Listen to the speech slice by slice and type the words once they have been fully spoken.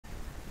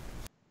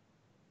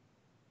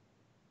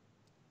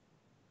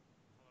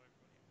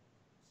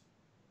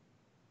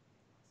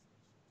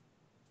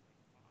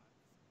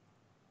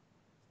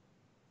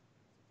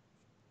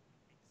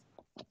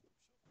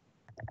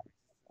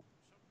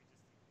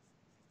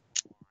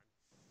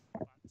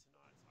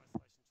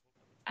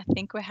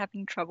think we're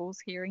having troubles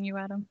hearing you,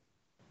 Adam.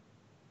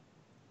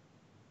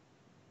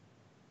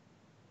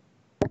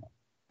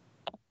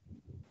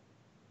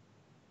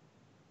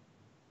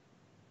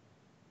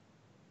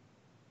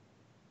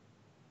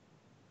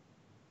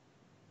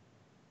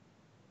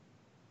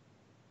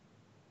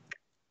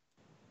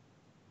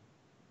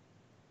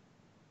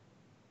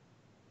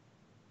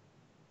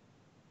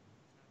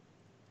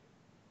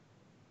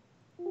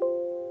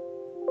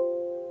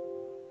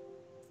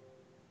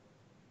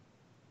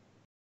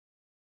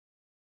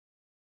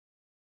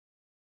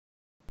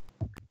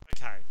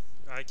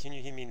 Okay, can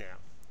you hear me now?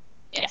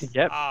 Yes.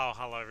 Yep. Oh,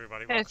 hello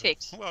everybody.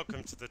 Perfect.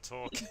 Welcome to the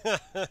talk.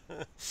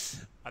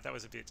 That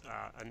was a bit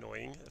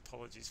annoying.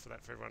 Apologies for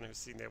that for everyone who's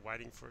sitting there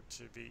waiting for it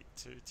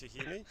to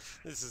hear me.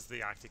 This is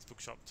the Arctic's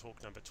Bookshop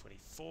talk number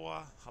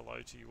 24.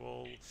 Hello to you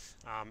all.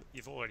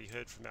 You've already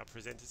heard from our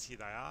presenters. Here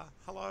they are.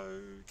 Hello,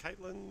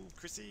 Caitlin,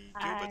 Chrissy,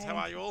 Gilbert. How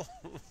Hi. are you all?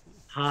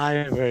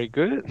 Hi, very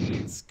good.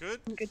 It's good.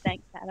 Good,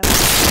 thanks, Adam.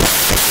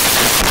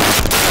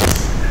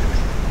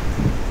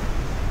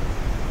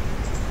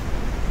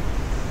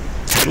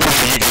 Caitlin,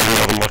 are you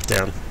going on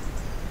lockdown?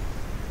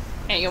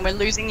 Hang on, we're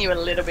losing you a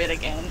little bit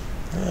again.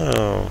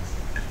 Oh,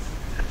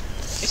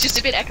 It's just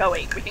a bit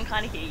echoey. We can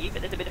kind of hear you,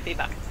 but there's a bit of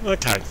feedback.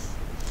 okay.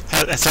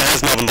 So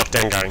how's Melbourne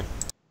lockdown going?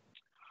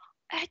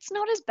 It's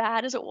not as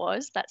bad as it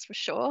was, that's for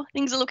sure.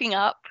 Things are looking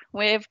up.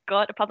 We've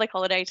got a public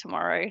holiday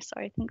tomorrow, so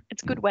I think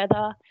it's good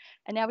weather.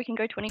 And now we can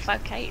go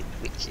 25K,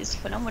 which is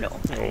phenomenal.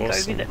 I can go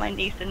Awesome. visit my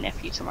niece and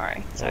nephew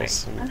tomorrow. So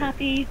Awesome. I'm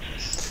happy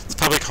It's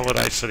public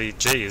holiday for the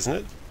G, isn't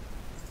it?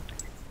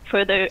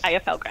 for the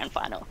AFL Grand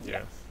Final.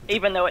 Yeah.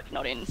 Even though it's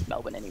not in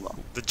Melbourne anymore.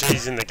 The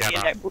G's in the You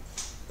Gabba. know,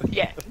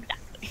 yeah,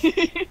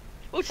 exactly.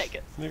 We'll take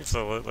it.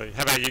 Absolutely.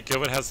 How about you,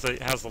 Gilbert? How's the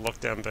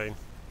lockdown been?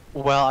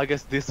 Well, I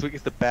guess this week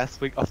is the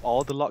best week of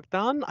all the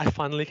lockdown. I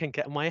finally can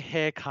get my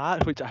hair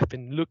cut, which I've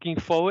been looking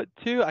forward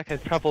to. I can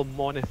travel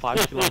more than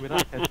 5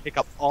 kilometers and pick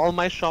up all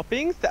my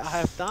shoppings that I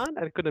have done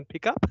and couldn't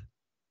pick up.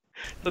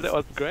 So that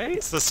was great.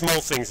 It's the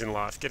small things in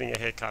life. Getting a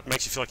haircut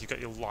makes you feel like you've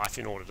got your life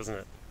in order, doesn't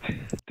it?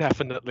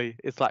 Definitely.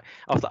 It's like,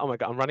 I was like, oh my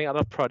God, I'm running out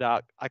of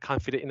product. I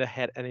can't fit it in the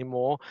head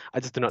anymore. I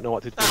just do not know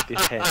what to do with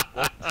this hair.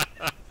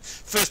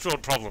 First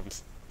world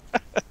problems.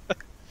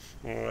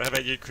 How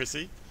about you,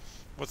 Chrissy?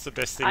 What's the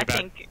best thing I about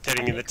think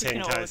getting in the we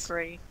can all 10Ks?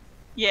 agree.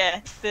 Yeah,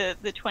 the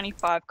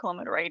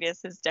 25-kilometer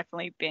radius has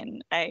definitely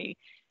been a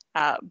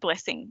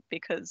blessing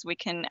because we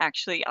can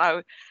actually.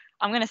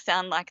 I'm going to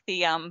sound like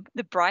the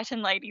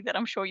Brighton lady that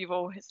I'm sure you've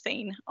all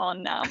seen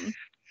on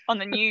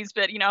the news,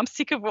 but I'm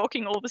sick of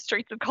walking all the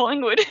streets of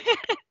Collingwood.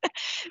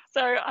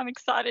 So I'm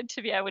excited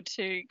to be able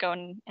to go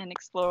and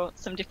explore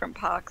some different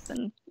parks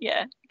and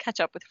catch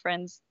up with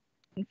friends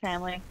and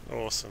family.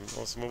 Awesome.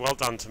 Well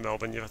done to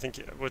Melbourne. I think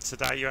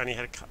today you only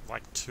had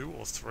like 2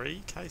 or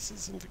 3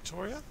 cases in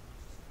Victoria.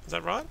 Is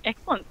that right?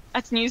 Excellent.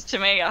 That's news to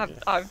me.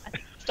 I've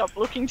stopped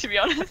looking, to be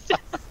honest.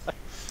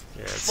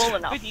 Yeah, it's Small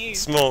enough. Good news.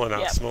 Small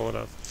enough. Yep. Small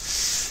enough.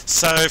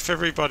 So for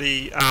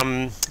everybody,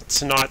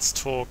 tonight's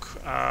talk,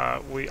 I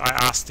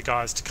asked the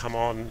guys to come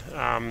on.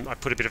 I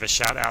put a bit of a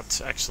shout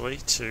out actually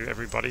to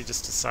everybody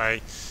just to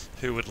say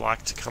who would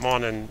like to come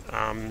on, and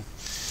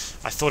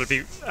I thought it'd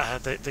be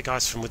the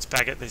guys from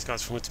Bagot. These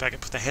guys from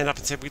Bagot put their hand up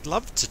and said we'd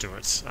love to do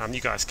it.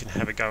 You guys can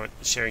have a go at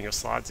sharing your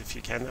slides if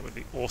you can. That would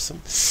be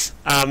awesome.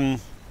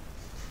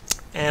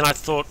 And I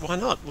thought, why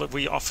not? Look,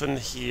 we often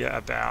hear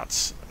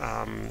about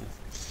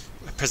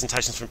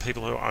presentations from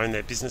people who own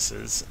their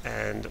businesses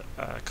and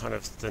kind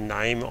of the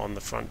name on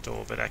the front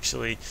door, but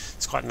actually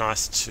it's quite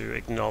nice to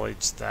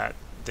acknowledge that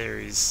there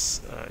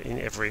is in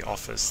every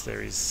office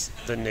there is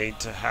the need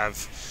to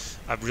have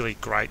a really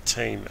great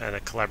team and a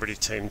collaborative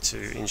team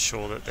to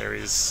ensure that there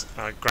is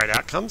great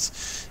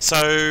outcomes.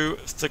 So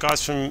the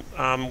guys from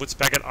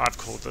Bagot, I've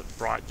called it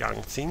Bright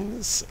Young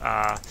Things.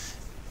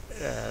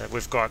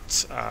 We've got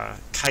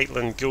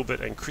Caitlin, Gilbert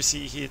and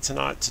Chrissy here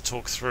tonight to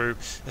talk through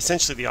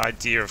essentially the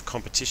idea of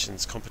competition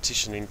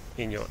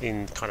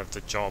in kind of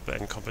the job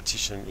and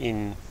competition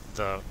in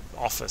the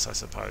office, I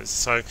suppose.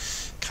 So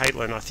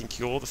Caitlin, I think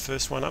you're the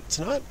first one up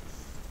tonight.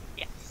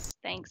 Yes,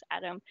 thanks,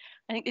 Adam.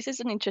 I think this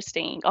is an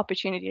interesting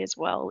opportunity as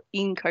well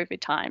in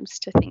COVID times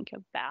to think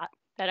about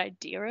that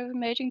idea of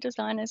emerging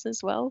designers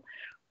as well.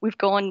 We've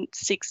gone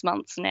 6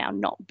 months now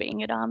not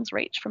being at arm's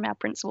reach from our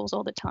principals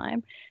all the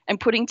time. And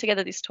putting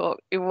together this talk,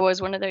 it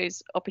was one of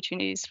those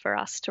opportunities for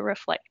us to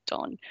reflect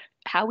on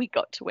how we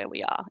got to where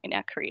we are in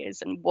our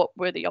careers and what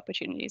were the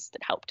opportunities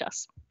that helped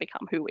us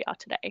become who we are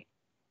today.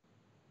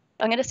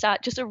 I'm going to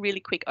start just a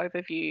really quick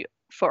overview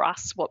for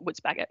us what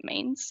Bagot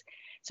means.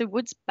 So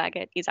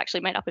Bagot is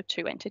actually made up of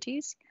 2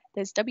 entities.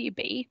 There's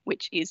WB,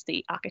 which is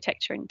the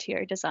architecture,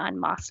 interior design,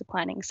 master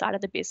planning side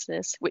of the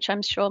business, which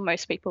I'm sure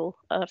most people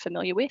are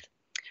familiar with.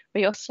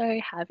 We also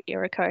have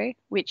Irico,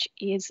 which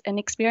is an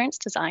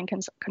experienced design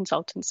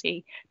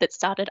consultancy that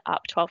started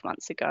up 12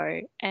 months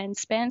ago and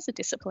spans the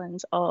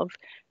disciplines of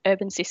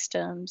urban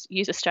systems,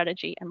 user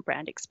strategy, and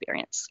brand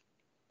experience.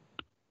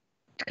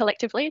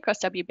 Collectively, across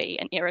WB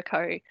and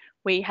Irico,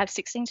 we have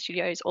 16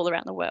 studios all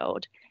around the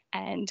world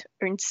and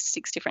are in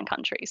 6 different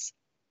countries.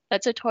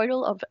 That's a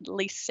total of at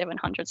least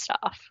 700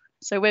 staff.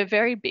 So we're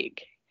very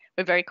big,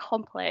 we're very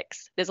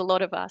complex. There's a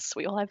lot of us,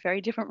 we all have very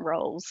different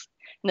roles,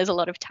 and there's a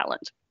lot of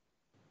talent.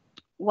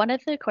 One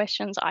of the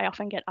questions I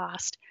often get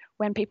asked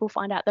when people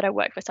find out that I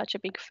work for such a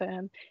big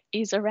firm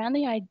is around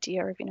the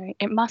idea of,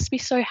 it must be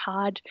so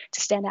hard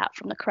to stand out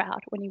from the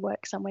crowd when you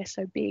work somewhere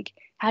so big.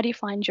 How do you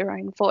find your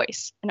own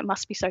voice? And it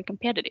must be so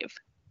competitive.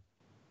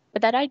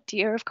 But that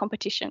idea of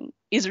competition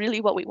is really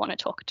what we want to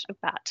talk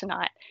about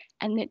tonight.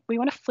 And we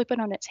want to flip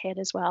it on its head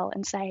as well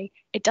and say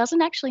it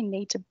doesn't actually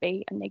need to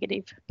be a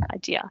negative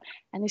idea.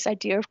 And this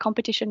idea of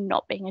competition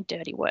not being a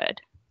dirty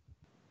word.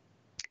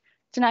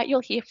 Tonight, you'll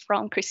hear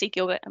from Chrissy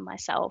Gilbert and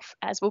myself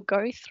as we'll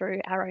go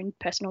through our own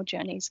personal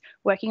journeys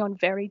working on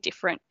very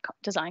different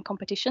design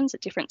competitions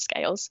at different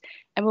scales.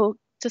 And we'll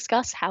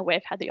discuss how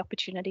we've had the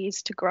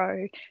opportunities to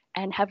grow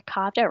and have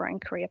carved our own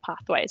career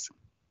pathways.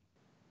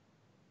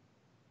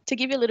 To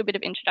give you a little bit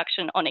of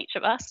introduction on each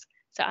of us,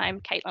 so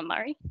I'm Caitlin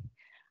Murray.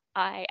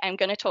 I am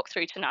going to talk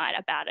through tonight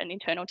about an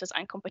internal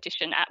design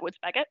competition at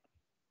Bagot.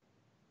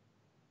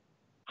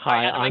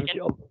 Hi, I'm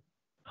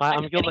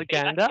Gilbert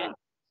Gander,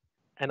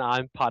 and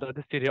I'm part of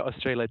the Studio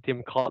Australia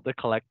team called The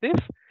Collective,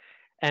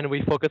 and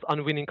we focus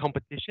on winning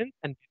competitions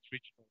and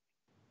regional.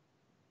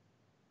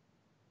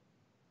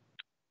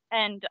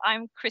 And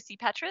I'm Chrissy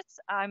Patris.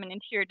 I'm an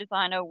interior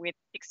designer with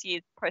 6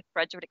 years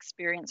postgraduate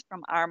experience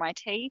from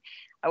RMIT.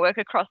 I work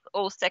across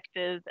all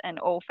sectors and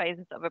all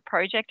phases of a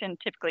project and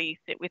typically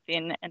sit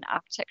within an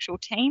architectural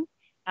team.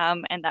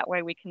 And that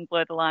way we can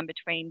blur the line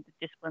between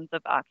the disciplines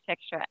of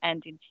architecture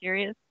and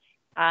interiors.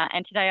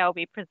 And today I'll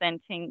be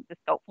presenting the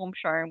Sculptform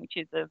Showroom, which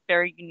is a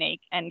very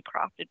unique and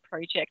crafted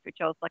project, which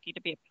I was lucky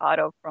to be a part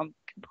of from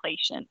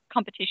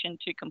competition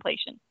to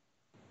completion.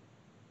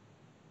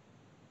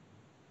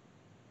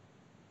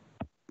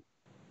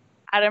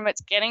 Adam,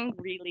 it's getting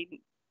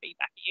really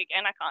feedbacky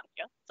again. I can't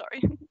hear. Sorry.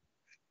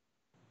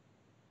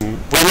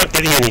 We're not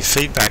getting any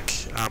feedback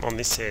on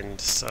this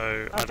end, so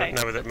okay. I don't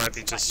know whether it might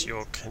be just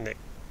your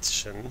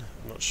connection.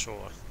 I'm not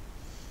sure.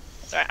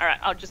 That's all right. All right,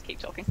 I'll just keep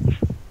talking.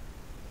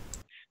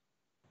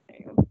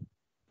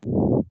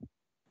 All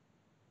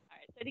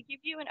right, so to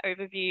give you an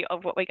overview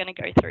of what we're going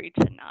to go through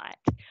tonight,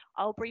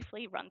 I'll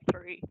briefly run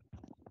through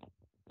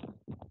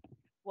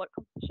what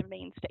competition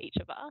means to each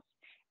of us,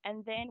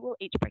 and then we'll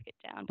each break it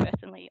down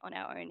personally on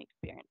our own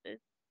experiences.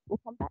 We'll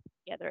come back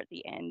together at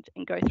the end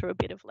and go through a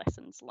bit of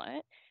lessons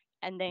learnt,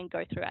 and then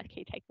go through our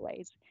key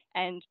takeaways.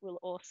 And we'll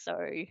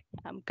also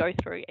go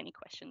through any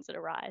questions that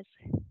arise.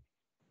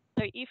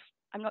 So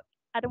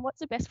Adam, what's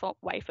the best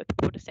way for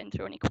people to send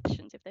through any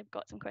questions if they've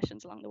got some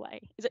questions along the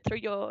way? Is it through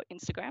your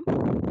Instagram?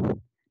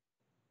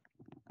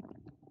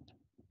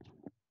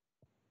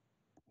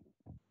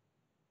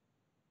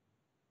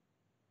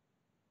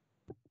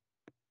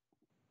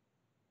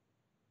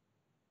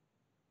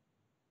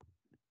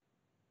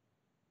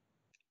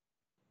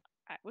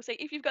 Right, we'll see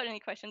if you've got any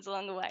questions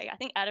along the way. I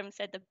think Adam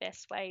said the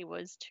best way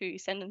was to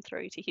send them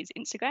through to his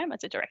Instagram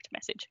as a direct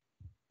message.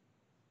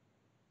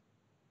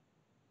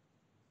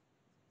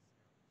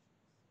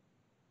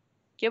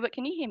 Gilbert,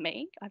 can you hear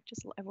me?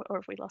 Or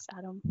have we lost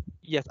Adam?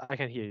 Yes, I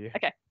can hear you.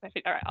 Okay,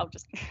 perfect. All right, I'll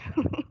just.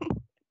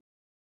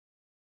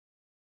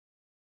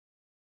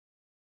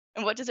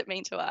 And what does it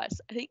mean to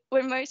us? I think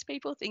when most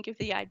people think of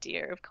the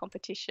idea of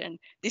competition,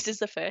 this is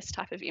the first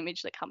type of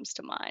image that comes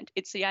to mind.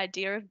 It's the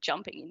idea of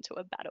jumping into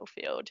a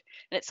battlefield,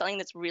 and it's something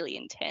that's really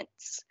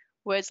intense.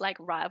 Words like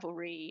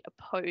rivalry,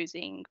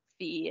 opposing,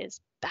 fears,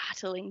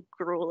 battling,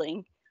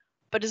 grueling.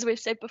 But as we've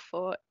said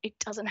before, it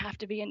doesn't have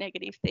to be a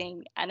negative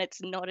thing, and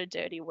it's not a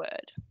dirty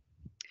word.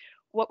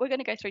 What we're going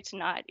to go through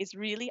tonight is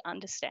really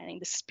understanding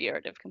the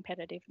spirit of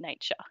competitive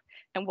nature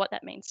and what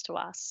that means to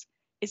us.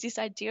 Is this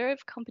idea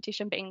of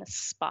competition being the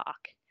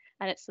spark,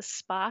 and it's the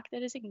spark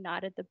that has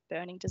ignited the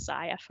burning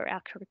desire for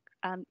our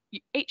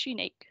each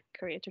unique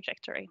career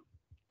trajectory.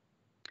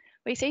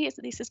 We see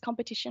this as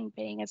competition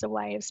being as a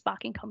way of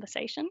sparking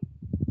conversation,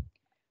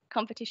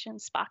 competition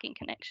sparking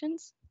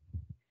connections,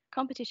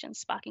 competition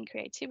sparking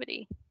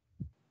creativity,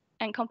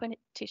 and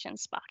competition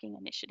sparking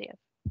initiative.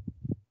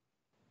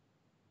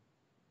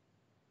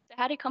 So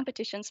how do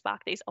competitions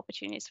spark these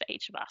opportunities for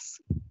each of us?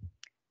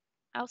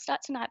 I'll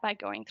start tonight by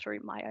going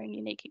through my own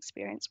unique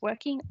experience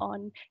working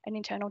on an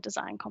internal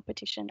design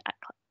competition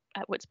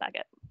at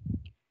Bagot.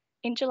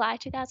 In July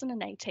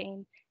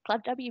 2018,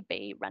 Club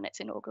WB ran its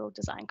inaugural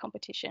design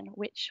competition,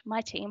 which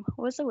my team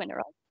was the winner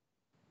of.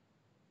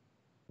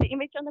 The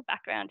image on the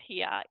background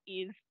here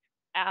is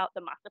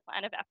the master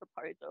plan of our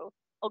proposal.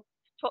 I'll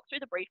talk through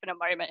the brief in a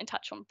moment and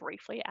touch on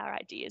briefly our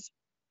ideas,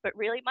 but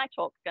really my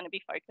talk's going to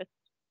be focused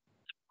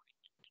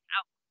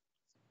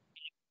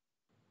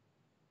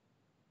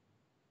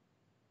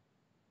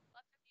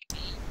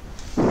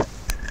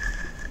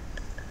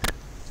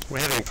We're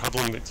having a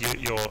problem with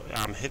your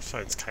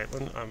headphones,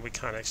 Caitlin. We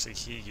can't actually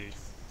hear you.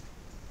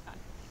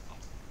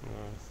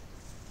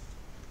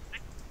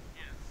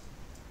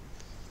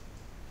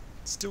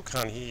 Still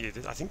can't hear you.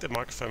 I think the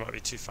microphone might be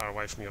too far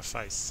away from your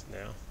face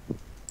now.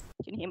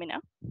 Can you hear me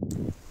now?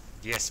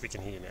 Yes, we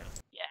can hear you now.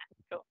 Yeah,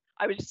 cool.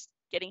 I was just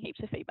getting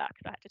heaps of feedback,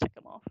 so I had to take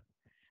them off.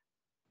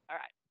 All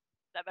right,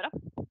 is that better?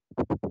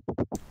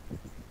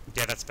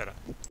 Yeah, that's better.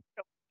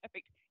 Cool.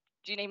 Perfect.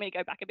 Do you need me to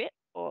go back a bit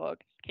or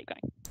keep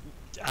going?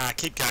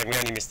 Keep going. We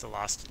only missed the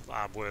last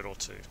word or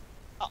two.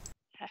 Oh,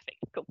 perfect.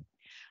 Cool.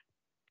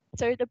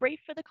 So the brief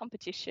for the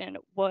competition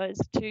was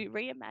to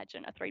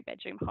reimagine a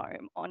 3-bedroom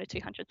home on a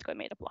 200 square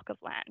metre block of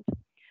land.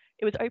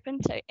 It was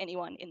open to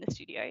anyone in the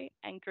studio,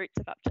 and groups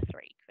of up to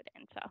 3 could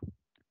enter.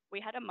 We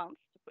had a month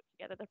to put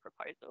together the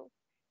proposal,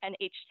 and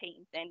each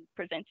team then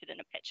presented in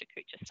a Pecha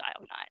Kucha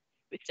style night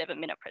with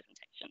 7-minute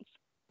presentations.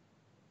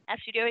 Our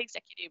studio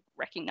executive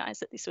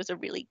recognised that this was a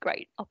really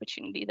great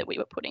opportunity that we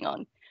were putting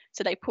on,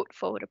 so they put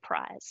forward a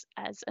prize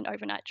as an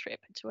overnight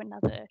trip to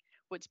another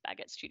Woods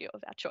Bagot studio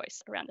of our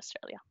choice around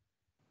Australia.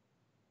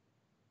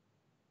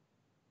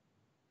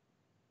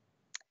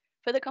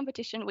 For the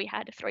competition, we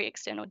had 3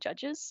 external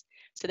judges,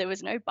 so there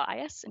was no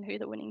bias in who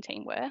the winning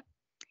team were.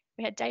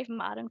 We had Dave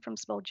Martin from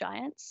Small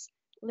Giants,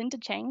 Linda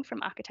Cheng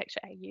from Architecture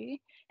AU,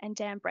 and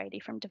Dan Brady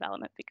from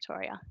Development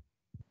Victoria.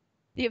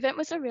 The event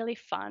was a really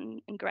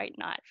fun and great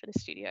night for the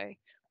studio.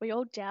 We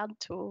all downed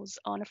tools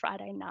on a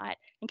Friday night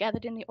and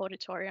gathered in the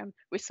auditorium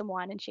with some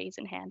wine and cheese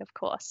in hand, of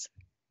course.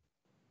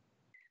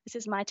 This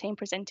is my team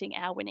presenting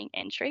our winning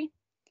entry.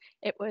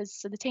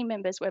 So the team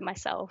members were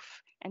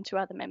myself and 2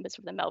 other members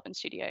from the Melbourne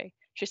studio,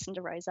 Tristan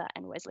DeRosa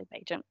and Wesley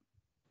Bagent.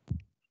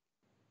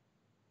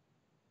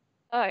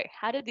 So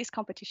how did this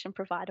competition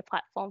provide a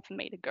platform for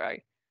me to grow,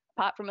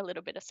 apart from a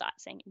little bit of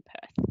sightseeing in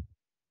Perth?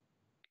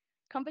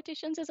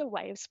 Competitions as a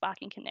way of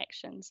sparking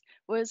connections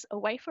was a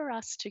way for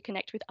us to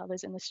connect with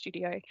others in the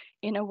studio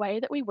in a way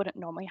that we wouldn't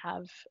normally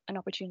have an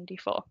opportunity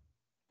for.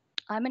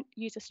 I'm a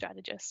user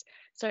strategist,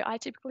 so I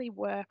typically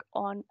work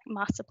on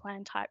master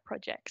plan type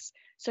projects.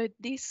 So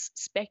this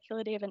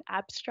speculative and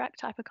abstract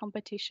type of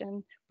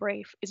competition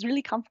brief is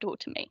really comfortable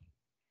to me.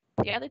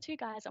 The other 2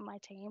 guys on my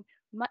team,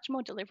 much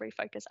more delivery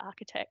focused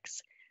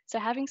architects. So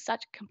having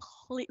such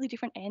completely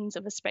different ends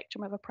of the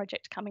spectrum of a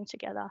project coming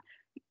together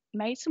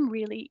made some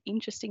really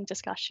interesting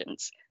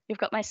discussions. You've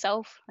got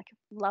myself,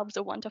 loves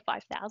a 1 to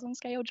 5,000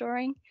 scale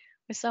drawing,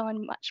 with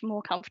someone much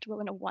more comfortable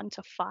in a 1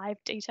 to 5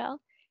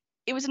 detail.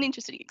 It was an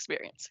interesting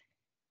experience.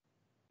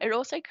 It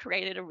also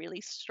created a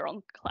really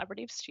strong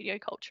collaborative studio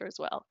culture as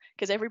well,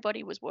 because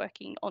everybody was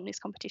working on this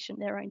competition,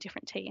 their own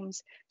different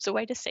teams. It's a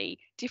way to see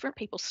different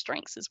people's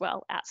strengths as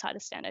well outside a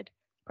standard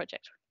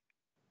project.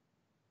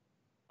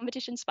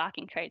 Competition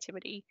sparking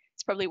creativity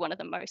is probably one of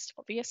the most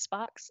obvious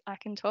sparks I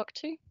can talk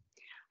to.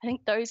 I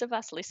think those of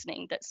us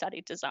listening that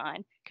studied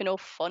design can all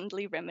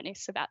fondly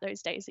reminisce about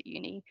those days at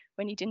uni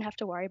when you didn't have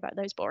to worry about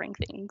those boring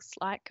things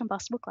like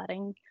combustible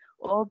cladding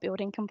or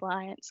building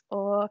compliance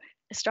or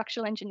a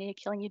structural engineer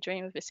killing your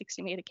dream of a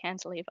 60-metre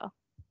cantilever.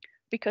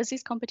 Because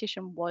this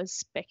competition was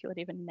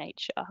speculative in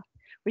nature,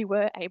 we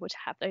were able to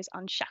have those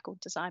unshackled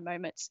design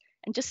moments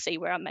and just see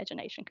where our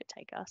imagination could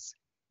take us.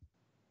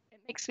 It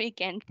makes me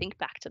again think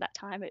back to that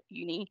time at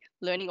uni,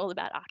 learning all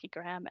about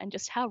archigram and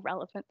just how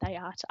relevant they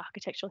are to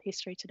architectural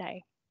history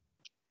today.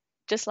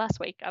 Just last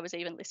week, I was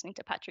even listening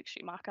to Patrick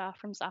Schumacher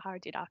from Zahara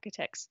Did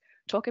Architects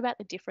talk about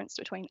the difference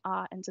between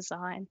art and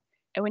design.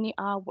 And when you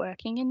are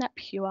working in that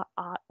pure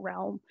art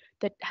realm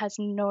that has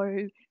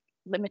no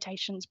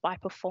limitations by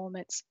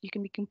performance, you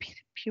can be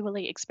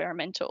purely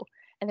experimental,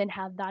 and then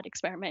how that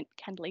experiment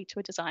can lead to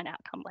a design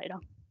outcome later.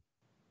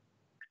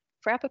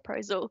 For our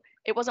proposal,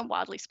 it wasn't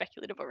wildly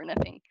speculative or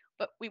anything,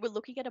 but we were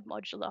looking at a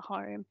modular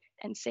home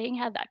and seeing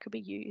how that could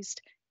be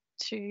used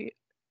to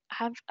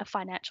have a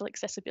financial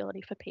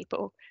accessibility for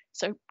people.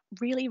 So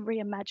really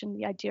reimagine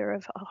the idea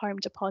of a home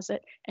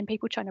deposit and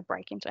people trying to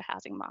break into a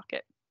housing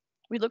market.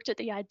 We looked at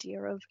the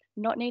idea of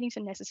not needing to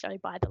necessarily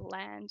buy the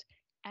land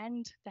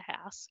and the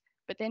house,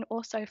 but then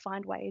also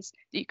find ways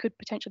that you could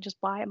potentially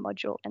just buy a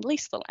module and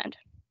lease the land.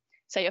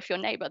 Say if your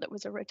neighbour that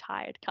was a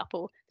retired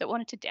couple that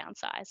wanted to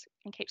downsize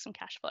and keep some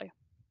cash flow.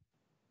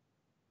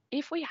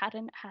 If we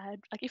hadn't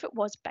had, if it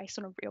was based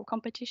on a real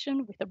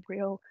competition with a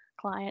real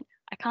client,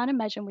 I can't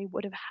imagine we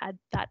would have had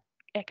that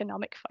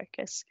economic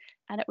focus.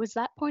 And it was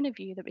that point of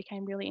view that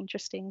became really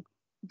interesting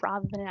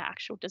rather than an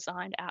actual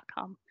designed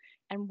outcome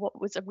and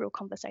what was a real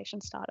conversation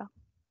starter.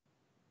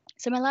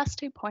 So my last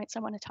 2 points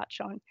I want to touch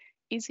on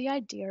is the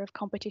idea of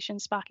competition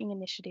sparking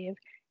initiative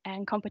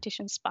and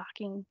competition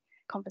sparking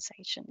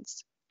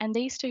conversations. And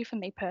these 2 for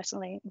me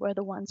personally were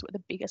the ones with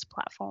the biggest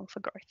platform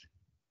for growth.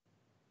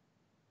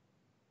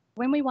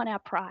 When we won our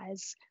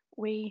prize,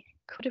 we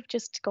could have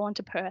just gone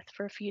to Perth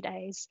for a few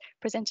days,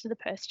 presented to the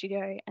Perth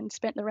studio and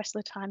spent the rest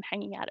of the time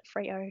hanging out at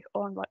Freo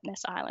or on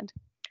Rottnest Island.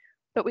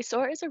 But we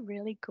saw it as a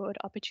really good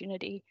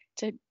opportunity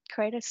to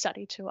create a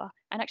study tour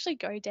and actually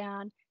go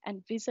down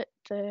and visit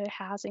the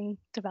housing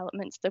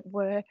developments that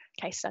were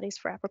case studies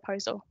for our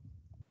proposal.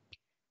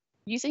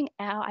 Using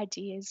our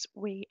ideas,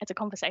 as a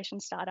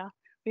conversation starter,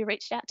 we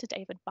reached out to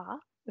David Barr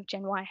of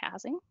Gen Y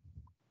Housing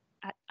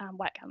at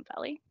Whitegum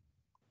Valley,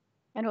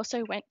 and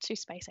also went to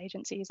Space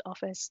Agency's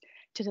office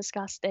to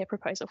discuss their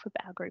proposal for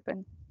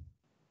Baugruppen.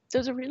 So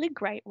it was a really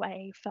great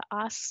way for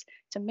us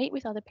to meet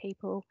with other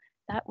people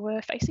that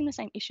were facing the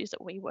same issues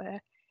that we were,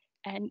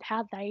 and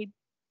how they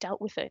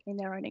dealt with it in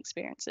their own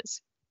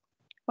experiences.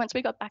 Once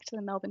we got back to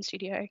the Melbourne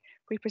studio,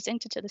 we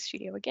presented to the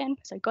studio again.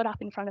 So got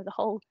up in front of the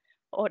whole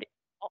office.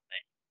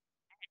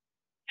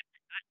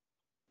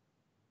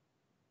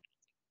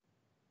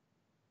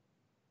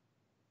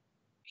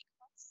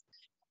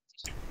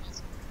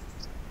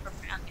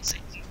 Around this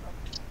idea of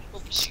people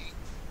to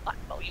like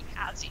volume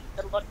housing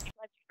that a lot of people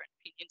have different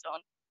opinions on.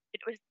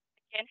 It was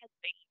again has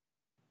been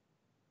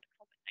a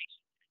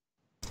conversation.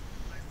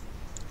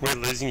 We're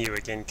losing you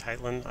again,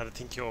 Caitlin. I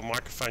think your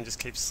microphone just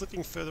keeps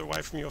slipping further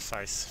away from your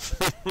face.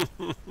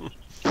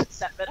 Is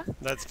that better?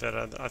 That's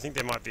better. I think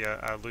there might be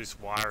a loose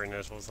wire in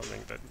it or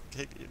something, but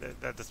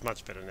that's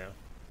much better now.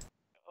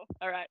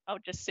 All right, I'll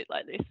just sit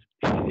like this.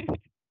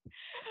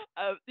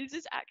 This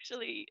is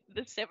actually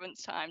the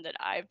 7th time that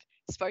I've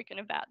spoken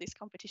about this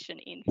competition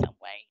in some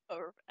way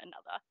or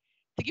another.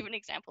 To give an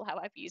example how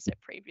I've used it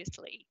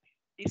previously,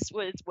 this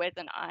was Wes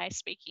and I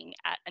speaking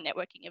at a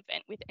networking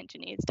event with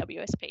Engineers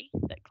WSP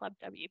that Club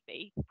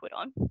WB put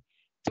on.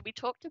 So we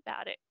talked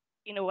about it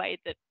in a way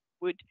that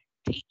would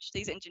teach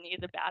these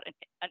engineers about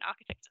an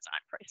architect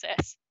design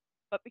process.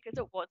 But because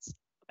it was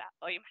about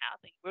volume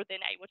housing, we were then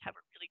able to have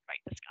a really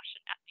great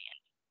discussion at the end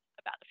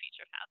about the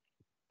future of housing.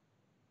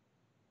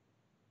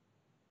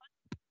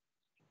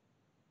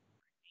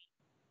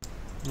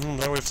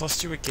 No, we've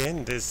lost you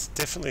again. There's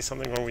definitely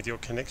something wrong with your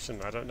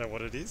connection. I don't know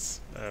what it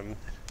is.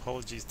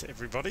 Apologies to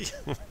everybody.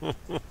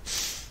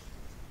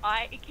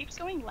 It keeps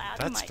going loud.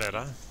 That's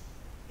better.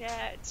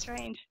 Yeah, it's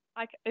strange.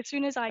 As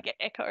soon as I get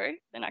echo,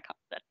 then I can't.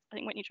 That's, I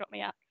think when you drop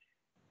me out.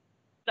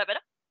 Is that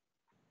better?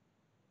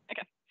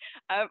 Okay.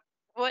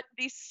 What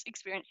this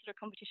experience at a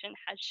competition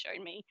has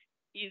shown me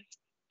is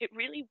it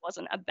really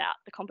wasn't about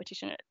the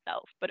competition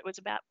itself, but it was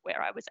about where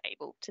I was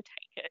able to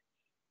take it.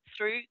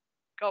 Through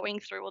going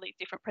through all these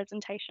different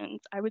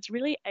presentations, I was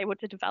really able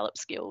to develop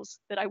skills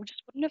that I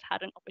just wouldn't have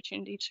had an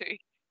opportunity to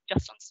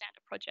just on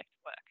standard project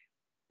work.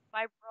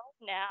 My role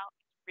now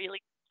is really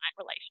client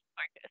relation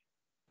focused.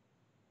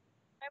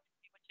 I was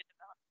able to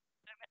develop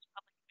so much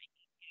public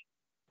speaking skills.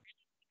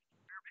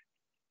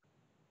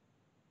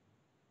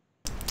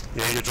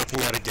 Yeah, you're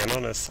dropping out again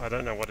on us. I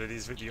don't know what it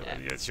is with you. Yeah.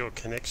 It's your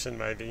connection,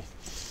 maybe.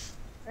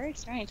 Very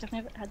strange. I've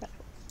never had that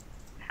before.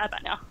 How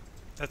about now?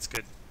 That's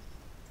good.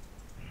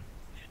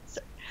 So,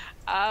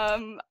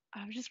 I'm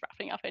just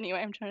wrapping up anyway.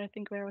 I'm trying to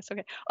think where I was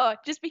talking. Oh,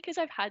 just because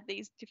I've had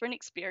these different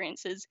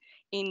experiences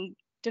in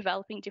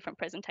developing different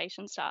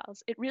presentation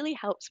styles, it really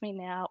helps me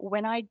now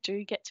when I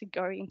do get to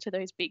go into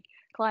those big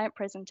client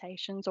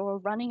presentations or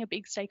running a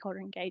big stakeholder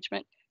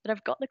engagement, that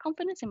I've got the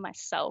confidence in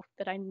myself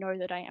that I know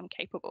that I am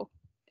capable.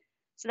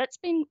 So that's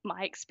been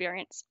my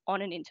experience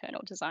on an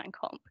internal design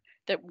comp,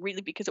 that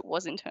really, because it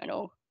was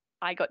internal,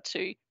 I got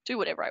to do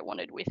whatever I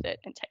wanted with it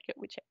and take it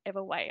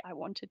whichever way I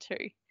wanted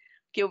to.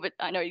 Gilbert,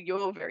 I know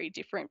you're very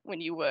different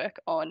when you work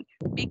on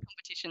big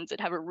competitions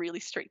that have a really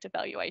strict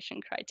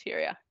evaluation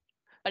criteria.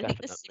 I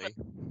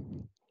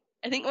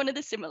think one of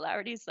the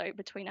similarities, though,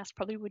 between us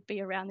probably would be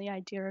around the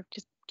idea of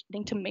just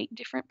getting to meet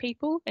different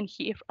people and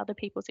hear other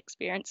people's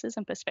experiences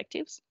and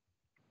perspectives.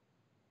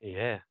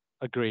 Yeah,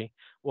 agree.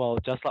 Well,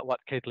 just like what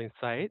Caitlin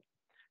said,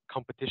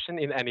 competition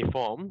in any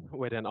form,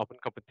 whether an open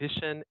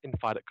competition,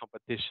 invited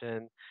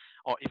competition,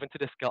 or even to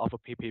the scale of a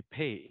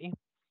PPP,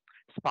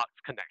 sparks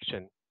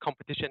connection.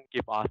 Competition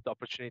gives us the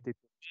opportunity to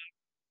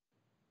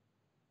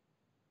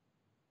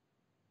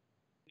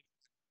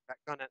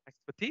background and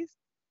expertise.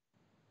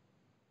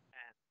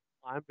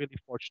 And I'm really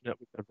fortunate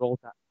with the role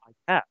that I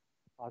have,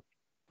 because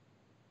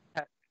I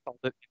had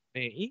consulted in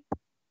May,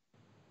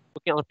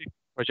 looking on 50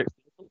 projects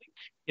locally,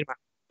 in my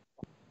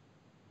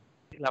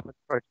 11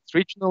 projects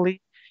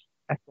regionally,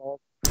 as well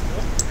as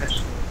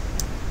professional,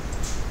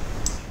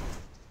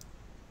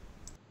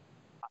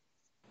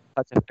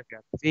 such as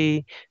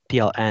MVRTV,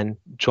 DLN,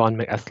 John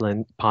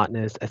McAslan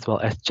Partners, as well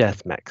as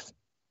JazzMax.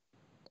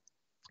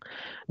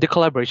 The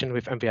collaboration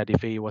with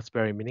MVRTV was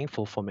very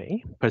meaningful for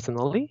me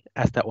personally,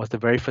 as that was the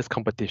very first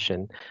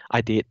competition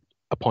I did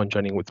upon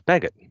joining with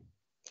Bagot.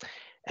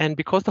 And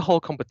because the whole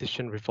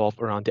competition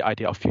revolved around the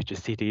idea of future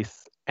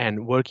cities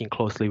and working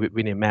closely with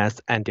Winnie Mass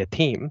and their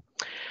team,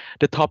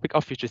 the topic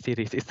of future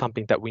cities is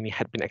something that Winnie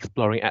had been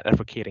exploring and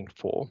advocating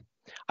for.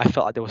 I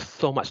felt like there was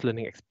so much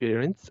learning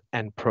experience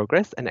and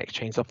progress and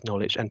exchange of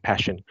knowledge and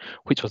passion,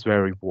 which was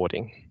very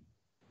rewarding.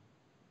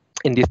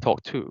 In this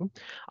talk too,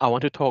 I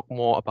want to talk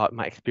more about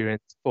my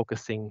experience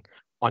focusing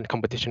on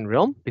competition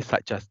realm,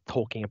 besides just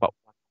talking about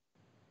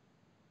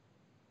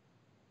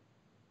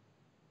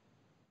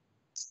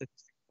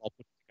statistics or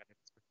putting together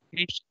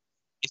expectations,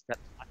 is that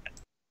I had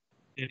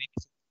very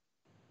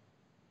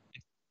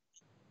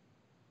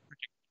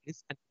project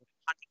and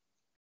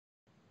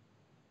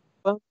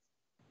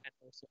and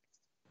also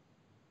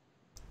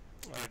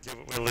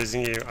We're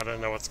losing you. I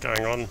don't know what's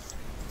going on.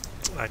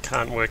 I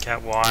can't work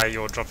out why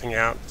you're dropping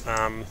out.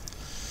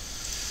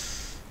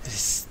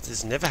 This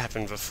has never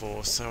happened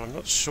before, so I'm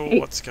not sure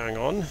what's going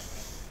on.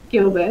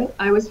 Gilbert,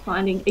 I was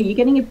finding, are you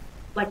getting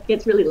like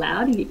gets really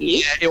loud in your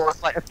ear. Yeah, it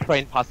was like a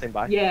train passing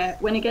by. Yeah,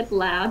 when it gets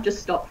loud,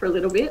 just stop for a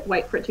little bit,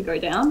 wait for it to go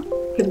down,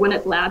 because when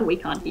it's loud, we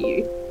can't hear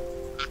you.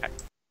 Okay.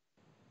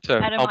 So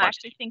Adam, how I much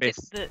actually think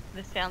space?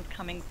 the sound's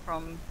coming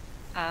from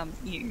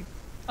you.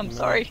 I'm No.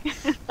 sorry.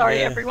 Sorry,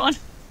 Yeah. everyone.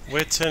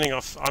 We're turning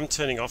off. I'm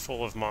turning off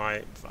all of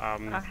my.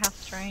 Oh, how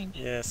strange.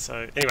 Yeah.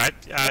 So anyway,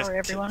 Sorry,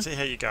 everyone. see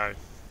how you go.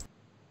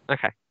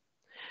 Okay.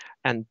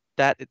 And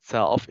that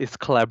itself is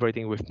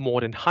collaborating with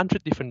more than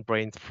 100 different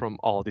brains from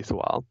all this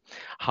while.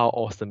 How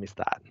awesome is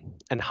that?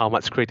 And how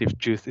much creative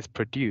juice is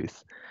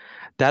produced?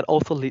 That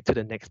also leads to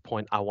the next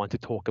point I want to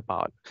talk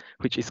about,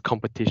 which is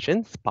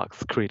competition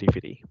sparks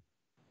creativity.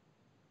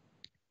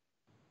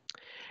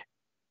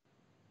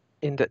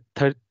 In the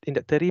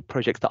 30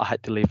 projects that I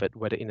had delivered,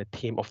 whether in a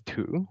team of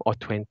 2 or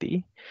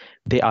 20,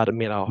 they are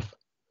made of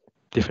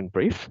different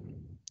brief,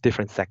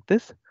 different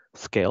sectors,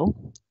 scale,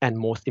 and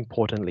most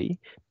importantly,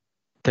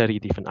 30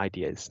 different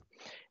ideas.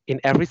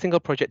 In every single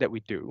project that we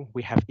do,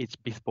 we have each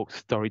bespoke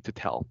story to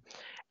tell,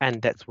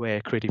 and that's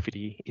where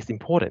creativity is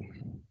important.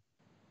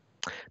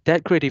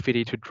 That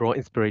creativity to draw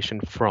inspiration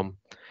from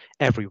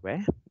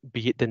everywhere,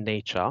 be it the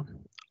nature,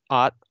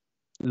 art,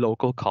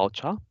 local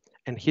culture,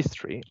 and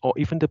history, or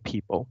even the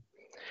people.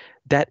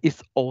 That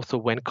is also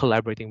when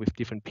collaborating with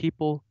different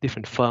people,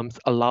 different firms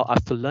allow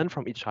us to learn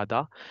from each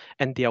other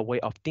and their way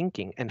of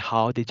thinking and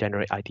how they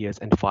generate ideas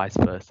and vice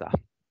versa.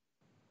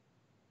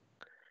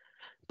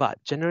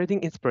 But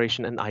generating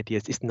inspiration and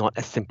ideas is not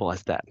as simple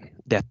as that.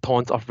 There are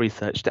tons of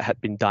research that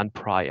had been done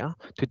prior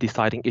to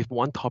deciding if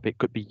one topic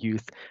could be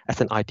used as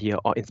an idea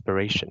or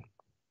inspiration.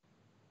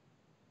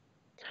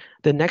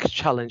 The next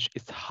challenge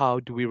is how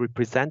do we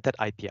represent that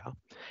idea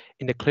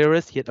in the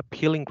clearest yet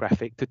appealing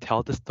graphic to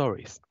tell the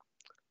stories.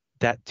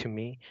 That, to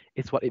me,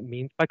 is what it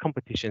means by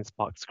competition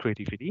sparks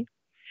creativity.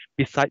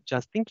 Besides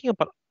just thinking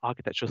about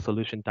architectural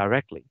solution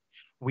directly,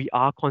 we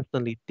are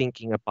constantly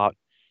thinking about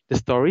the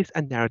stories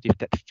and narrative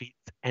that fits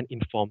and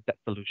inform that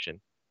solution.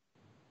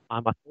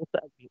 I must also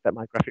admit that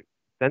my graphic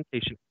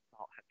presentation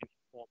style has been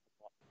informed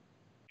a lot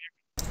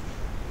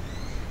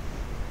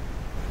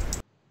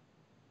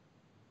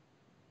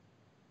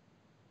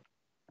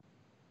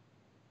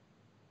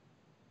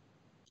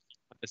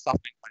by the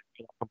suffering I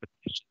feel of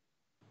competition.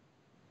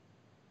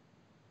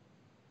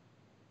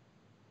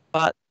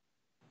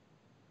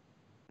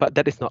 But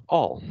that is not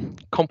all.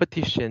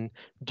 Competition,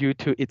 due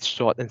to its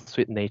short and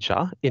sweet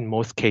nature, in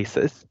most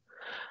cases,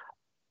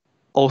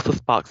 also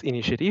sparks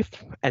initiative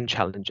and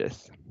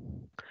challenges.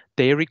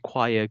 They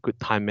require good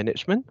time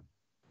management,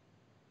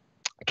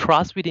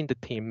 trust within the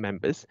team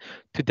members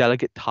to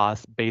delegate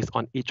tasks based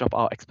on each of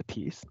our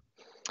expertise,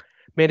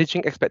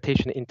 managing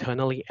expectation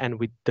internally and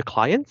with the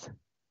clients,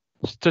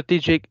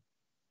 strategic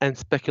and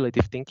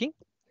speculative thinking,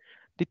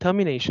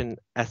 determination,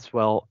 as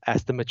well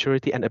as the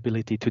maturity and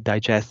ability to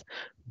digest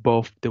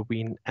both the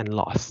win and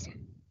loss.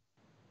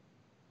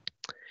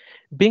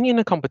 Being in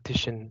a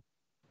competition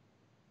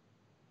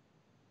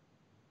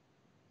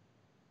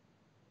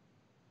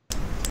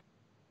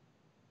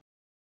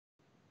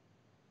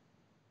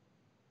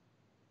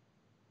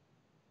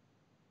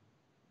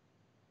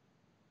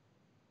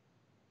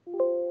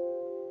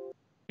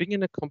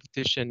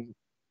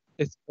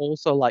is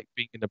also like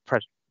being in a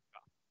pressure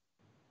cooker.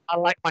 I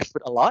like my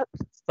food a lot,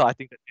 so I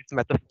think that this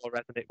metaphor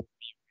resonates with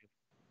me.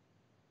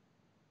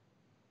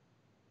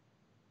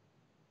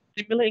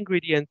 Similar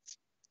ingredients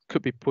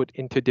could be put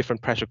into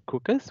different pressure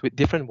cookers with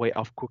different way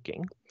of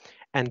cooking,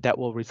 and that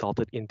will result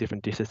in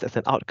different dishes as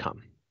an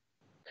outcome.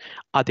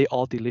 Are they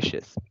all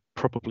delicious?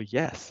 Probably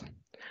yes.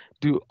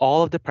 Do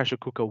all of the pressure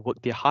cooker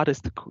work their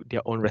hardest to cook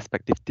their own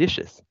respective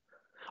dishes?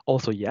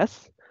 Also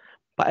yes.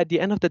 But at the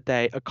end of the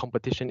day, a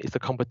competition is a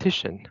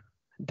competition.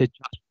 The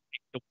judge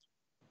makes the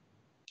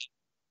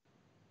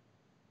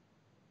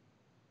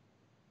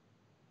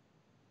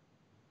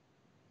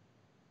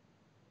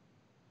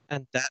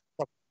and that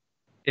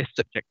is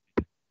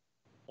subjective.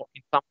 Or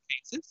in some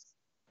cases,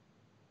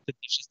 the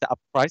dishes that are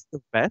priced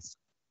the best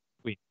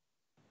win.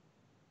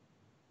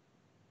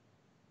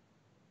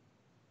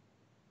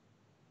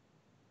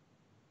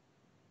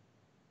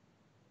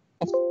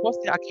 Of course,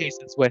 there are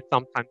cases where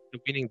sometimes the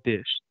winning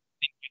dish.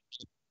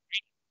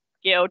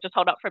 Gil, just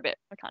hold up for a bit.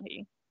 I can't hear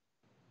you.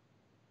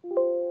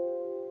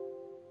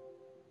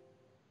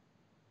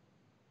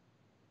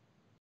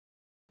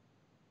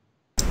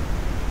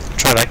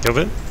 Try that,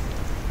 Gilbert.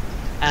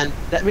 And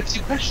that makes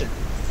you question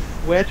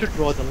where to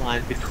draw the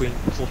line between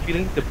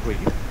fulfilling the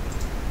brief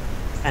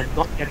and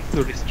not getting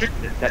too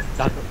restricted that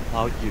doesn't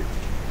allow you.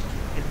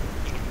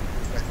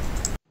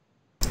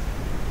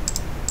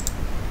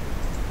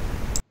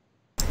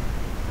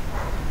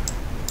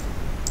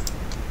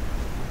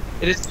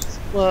 It is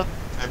useful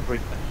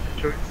remembering that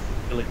measuring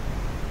ability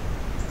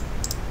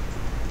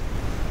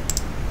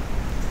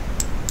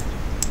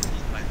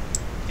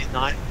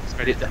deny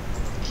credit that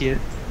here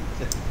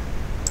it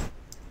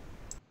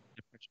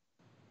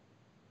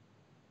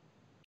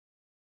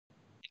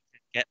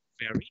can get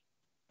very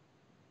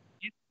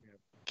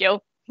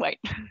Gil, wait.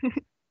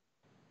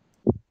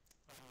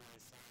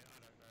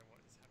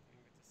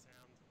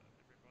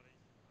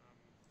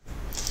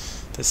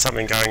 there's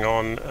something going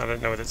on. I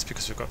don't know whether it's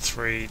because we've got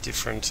 3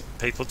 different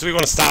people. Do we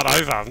want to start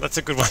over? That's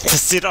a good one to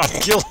sit on,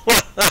 Gil.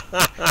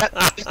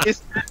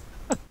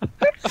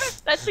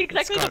 That's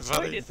exactly the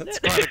point, isn't That's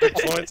it? quite a good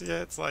point.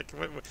 Yeah, it's like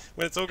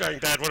when it's all going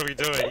bad, what are we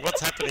doing?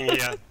 What's happening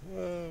here?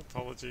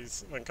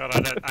 Apologies. My God,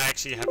 I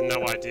actually have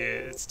no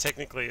idea. It's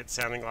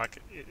sounding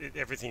like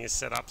everything is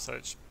set up, so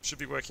it should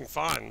be working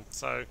fine.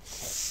 So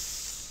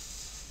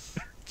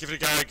give it a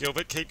go,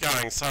 Gilbert. Keep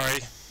going. Sorry.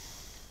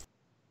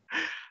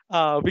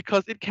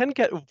 Because it can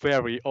get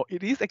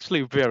it is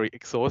actually very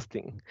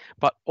exhausting,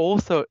 but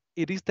also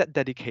it is that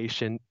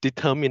dedication,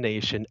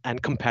 determination,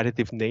 and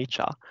competitive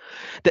nature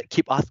that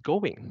keep us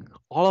going.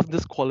 All of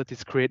these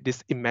qualities create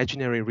this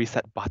imaginary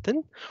reset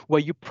button where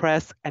you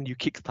press and you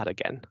kickstart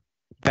again,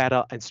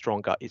 better and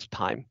stronger each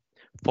time.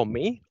 For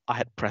me, I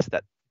had pressed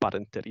that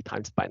button 30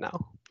 times by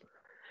now.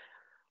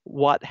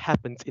 What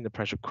happens in the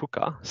pressure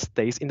cooker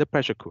stays in the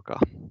pressure cooker.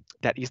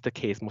 That is the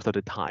case most of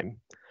the time.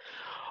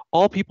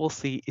 All people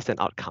see is an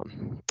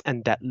outcome,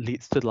 and that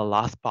leads to the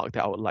last part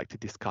that I would like to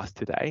discuss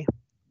today,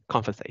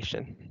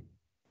 conversation.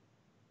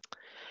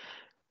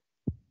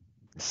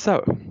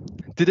 So,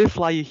 did they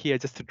fly you here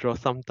just to draw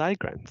some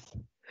diagrams?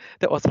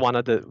 That was one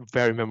of the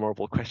very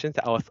memorable questions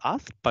that I was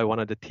asked by one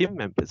of the team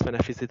members when I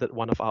visited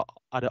one of our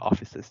other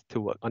offices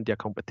to work on their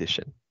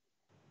competition.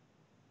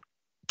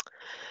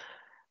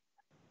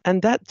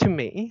 And that, to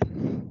me,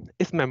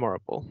 is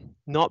memorable,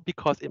 not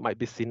because it might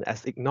be seen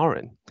as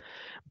ignorant,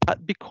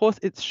 but because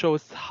it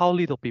shows how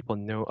little people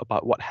know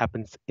about what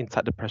happens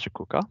inside the pressure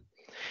cooker.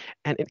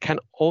 And it can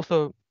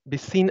also be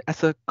seen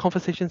as a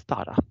conversation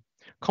starter.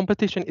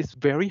 Competition is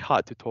very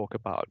hard to talk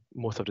about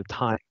most of the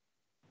time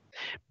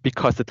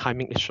because the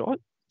timing is short.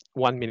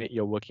 1 minute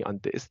you're working on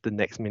this, the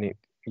next minute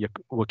you're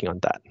working on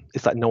that.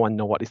 It's like no one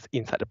knows what is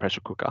inside the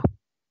pressure cooker.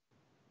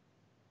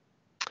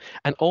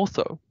 And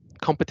also,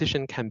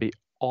 competition can be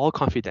all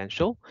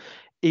confidential,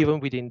 even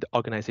within the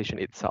organization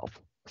itself.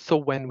 So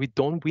when we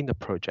don't win a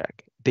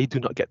project, they do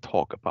not get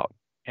talked about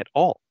at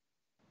all,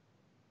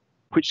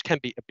 which can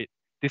be a bit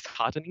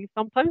disheartening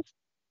sometimes,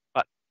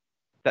 but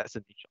that's the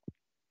nature.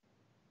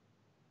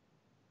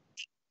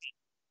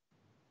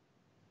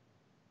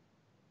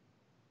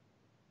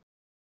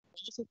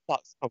 Also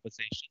sparks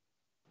conversation.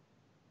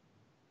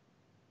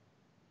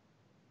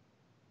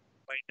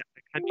 Way that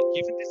I can be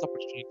given this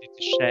opportunity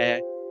to share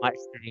my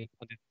experience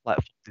on this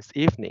platform this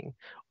evening,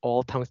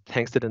 all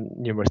thanks to the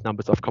numerous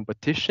numbers of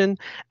competition,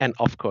 and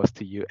of course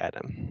to you,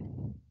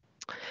 Adam.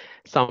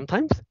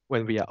 Sometimes,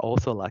 when we are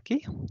also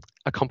lucky,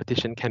 a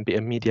competition can be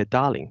a media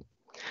darling,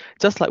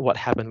 just like what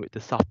happened with the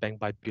SoftBank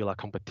by Beulah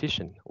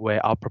competition,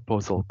 where our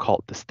proposal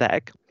called the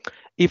Stack,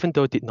 even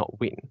though it did not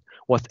win,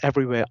 was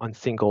everywhere on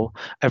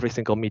every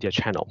single media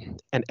channel.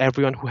 And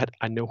everyone who had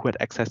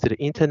access to the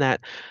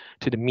internet,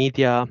 to the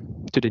media,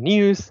 to the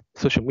news,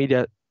 social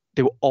media,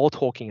 they were all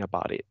talking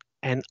about it.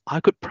 And I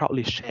could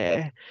proudly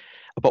share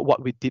about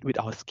what we did with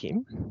our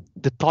scheme,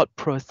 the thought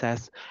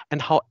process,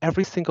 and how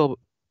every single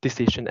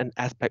decision and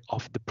aspect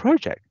of the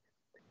project,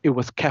 it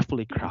was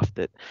carefully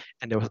crafted,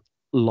 and there was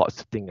lots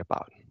to think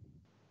about.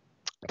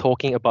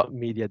 Talking about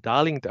media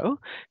darling though,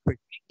 why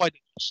don't you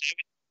share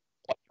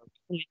what your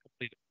recently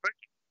completed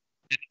project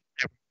did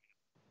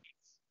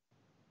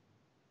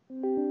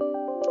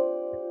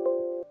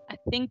I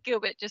think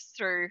Gilbert just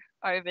threw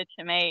over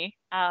to me.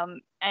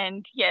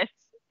 And yes,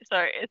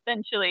 so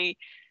essentially,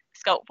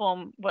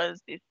 Sculptform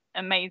was this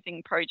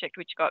amazing project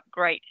which got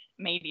great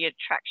media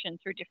traction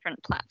through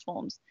different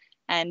platforms.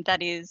 And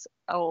that is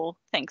all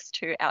thanks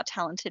to our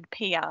talented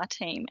PR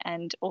team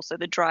and also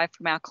the drive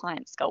from our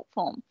client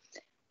Sculptform.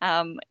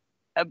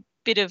 A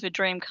bit of a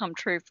dream come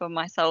true for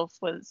myself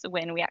was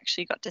when we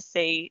actually got to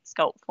see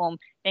Sculptform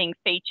being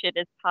featured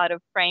as part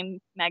of Frame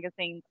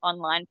Magazine's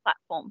online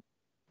platform.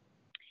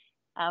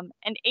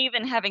 And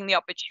even having the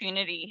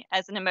opportunity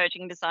as an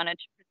emerging designer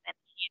to present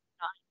here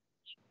tonight,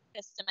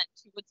 testament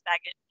to Woods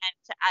Bagot and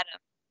to Adam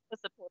for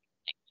supporting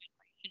the next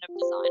generation of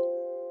designers.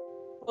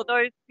 For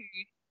those who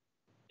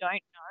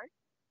don't know,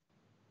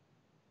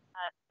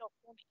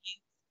 Sculptform is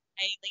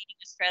a leading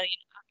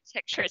Australian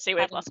architecture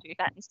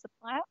batten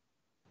supplier.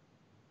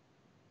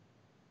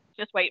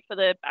 Just wait for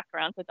the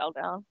background to dull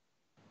down.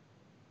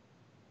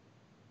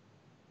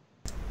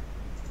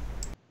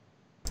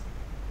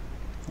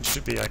 You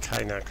should be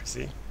okay now,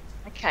 Chrissy.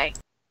 Okay.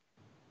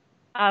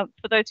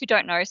 For those who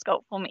don't know,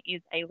 Sculptform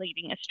is a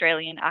leading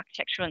Australian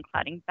architectural and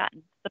cladding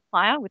batten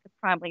supplier with a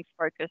primary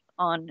focus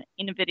on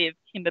innovative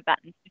timber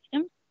batten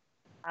systems.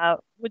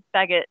 Woods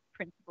Bagot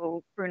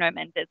principal Bruno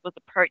Mendes was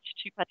approached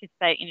to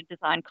participate in a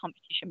design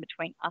competition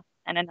between us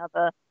and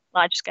another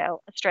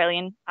large-scale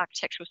Australian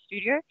architectural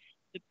studio.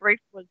 The brief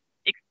was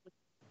explicit.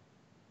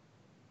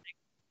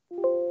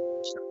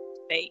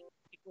 It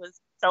was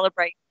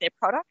celebrate their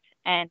product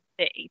and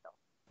their ethos.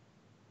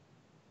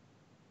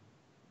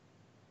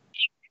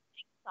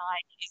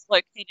 Site is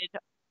located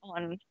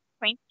on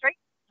Queen Street,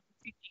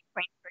 50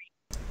 Queen Street,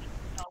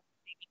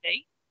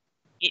 CBD.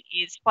 It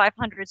is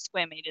 500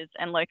 square metres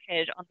and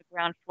located on the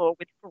ground floor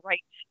with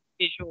great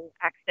visual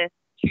access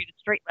to the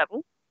street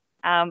level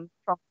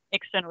from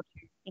external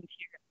to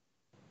interior.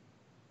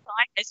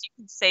 Like, as you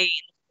can see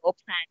in the floor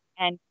plan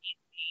and in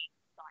the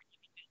design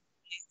images,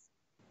 is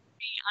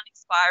pretty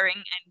uninspiring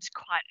and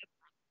quite abrupt.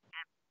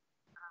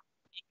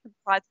 It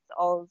comprises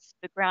of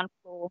the ground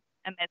floor,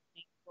 a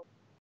mezzanine floor,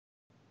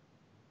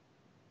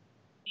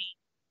 the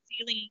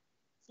ceiling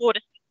floor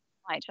to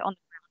height on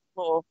the ground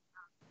floor,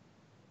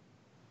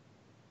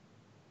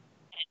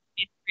 and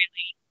this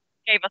really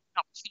gave us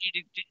an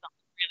opportunity to do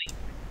something really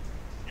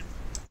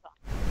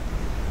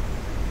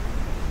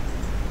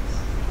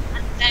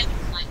understand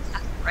client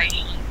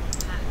aspiration,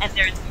 and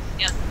their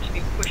enthusiasm to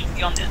be pushed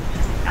beyond this.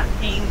 Our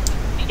team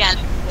began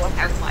to explore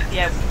how we might be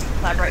able to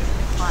collaborate with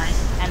the client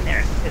and their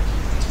experts.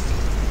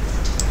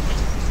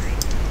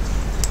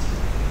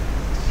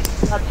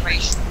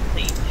 Collaboration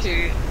lead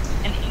to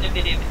an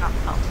innovative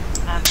outcome.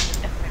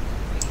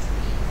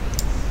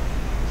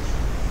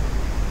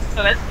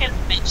 So as Ken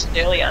mentioned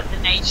earlier, the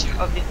nature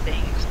of this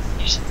being a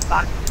competition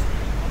sparked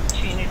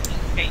opportunity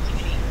and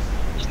creativity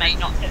which may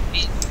not have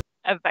been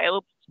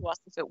available to us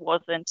if it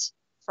wasn't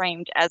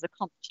framed as a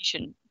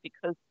competition,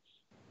 because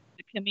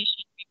the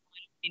commission we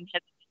might have been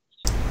hesitant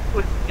to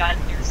put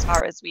together as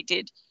far as we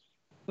did.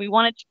 We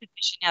wanted to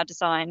position our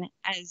design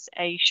as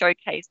a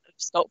showcase of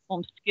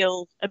Sculptform's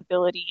skills,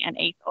 ability, and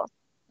ethos.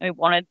 And we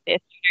wanted their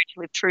studio to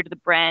live true to the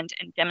brand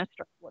and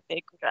demonstrate what they're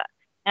good at.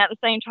 And at the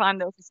same time,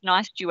 there was this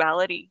nice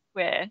duality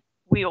where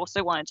we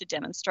also wanted to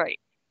demonstrate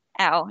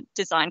our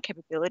design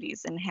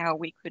capabilities and how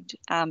we could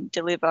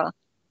deliver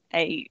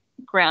a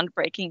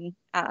groundbreaking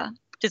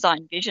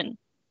design vision.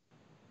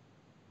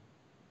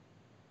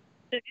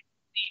 The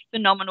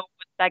phenomenal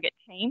Bagot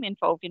team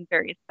involved in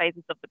various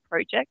phases of the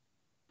project.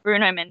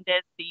 Bruno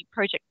Mendez, the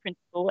project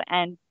principal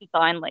and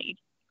design lead,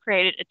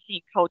 created a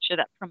team culture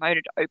that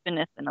promoted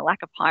openness and a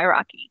lack of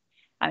hierarchy.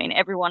 I mean,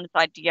 everyone's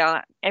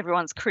idea,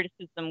 everyone's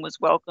criticism was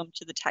welcome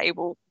to the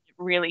table. It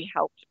really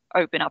helped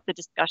open up the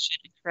discussion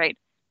and create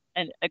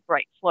a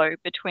great flow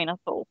between us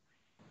all.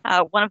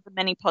 One of the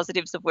many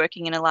positives of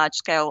working in a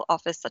large-scale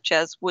office such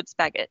as Woods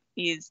Bagot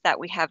is that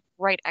we have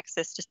great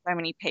access to so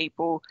many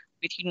people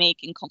with unique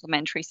and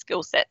complementary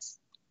skill sets.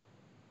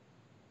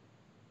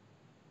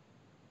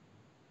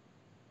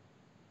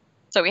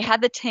 So we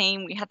had the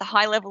team, we had the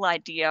high-level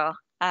idea,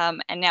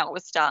 and now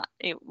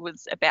it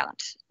was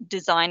about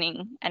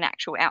designing an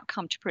actual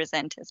outcome to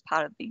present as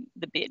part of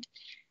the bid.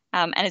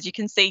 And as you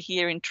can see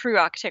here, in true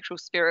architectural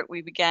spirit,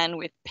 we began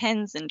with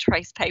pens and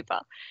trace paper.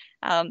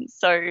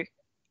 So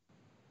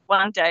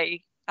one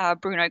day,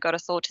 Bruno got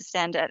us all to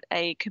stand at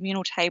a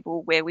communal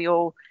table where we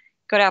all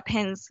got our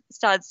pens,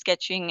 started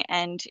sketching,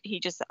 and he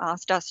just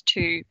asked us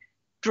to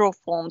draw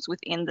forms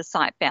within the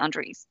site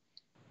boundaries,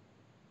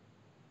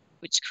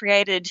 which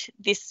created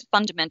this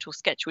fundamental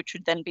sketch, which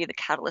would then be the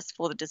catalyst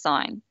for the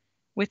design.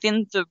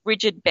 Within the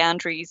rigid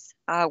boundaries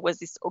was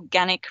this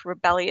organic,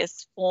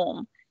 rebellious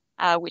form,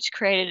 which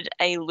created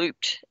a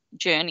looped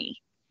journey.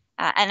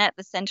 And at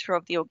the center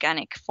of the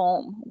organic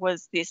form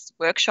was this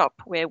workshop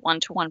where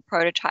one-to-one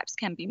prototypes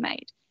can be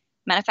made.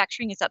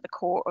 Manufacturing is at the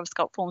core of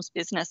Sculptform's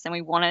business, and we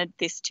wanted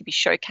this to be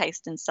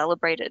showcased and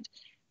celebrated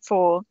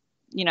for,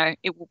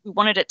 we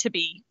wanted it to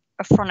be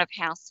a front of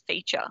house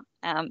feature,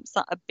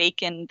 a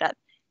beacon that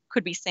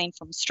could be seen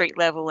from street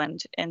level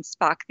and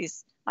spark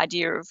this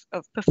idea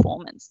of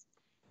performance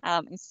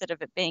instead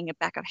of it being a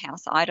back of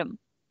house item.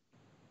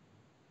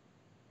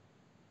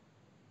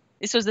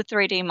 This was a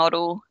 3D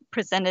model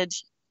presented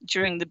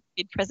during the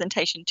bid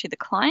presentation to the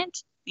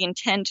client. The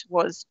intent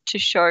was to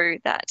show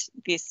that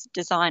this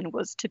design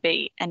was to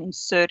be an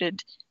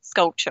inserted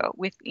sculpture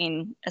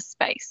within a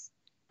space.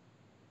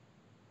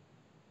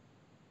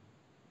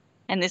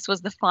 And this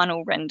was the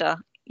final render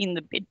in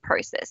the bid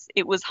process.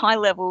 It was high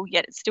level,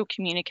 yet it still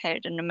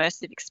communicated an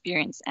immersive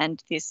experience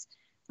and this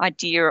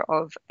idea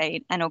of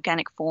an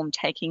organic form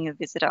taking a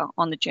visitor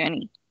on the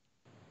journey.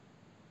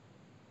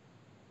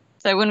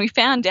 So when we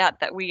found out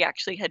that we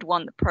actually had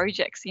won the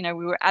projects, we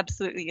were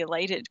absolutely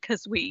elated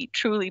because we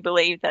truly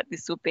believed that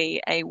this would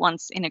be a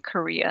once in a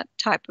career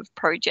type of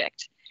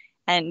project.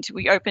 And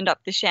we opened up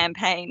the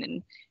champagne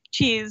and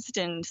cheersed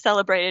and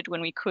celebrated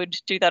when we could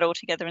do that all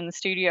together in the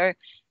studio.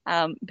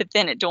 But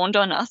then it dawned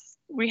on us,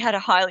 we had a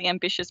highly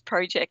ambitious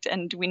project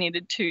and we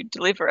needed to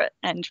deliver it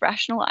and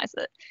rationalize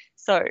it.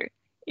 So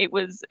it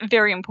was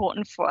very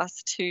important for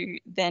us to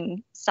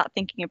then start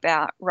thinking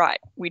about,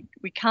 right, we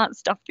can't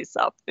stuff this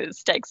up. The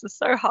stakes are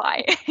so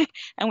high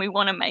and we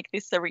want to make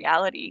this a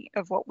reality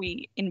of what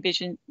we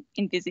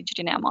envisaged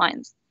in our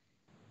minds.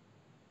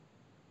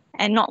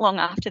 And not long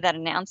after that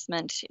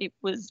announcement, it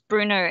was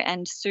Bruno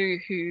and Sue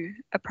who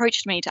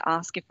approached me to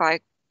ask if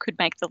I could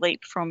make the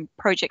leap from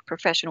project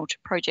professional to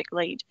project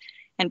lead.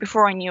 And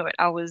before I knew it,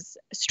 I was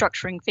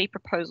structuring fee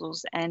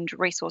proposals and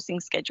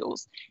resourcing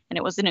schedules. And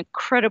it was an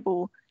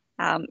incredible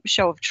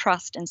show of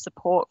trust and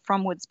support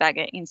from Woods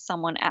Bagot in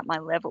someone at my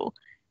level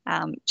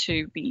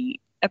to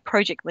be a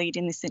project lead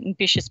in this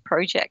ambitious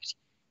project.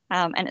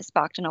 And it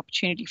sparked an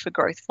opportunity for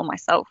growth for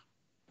myself.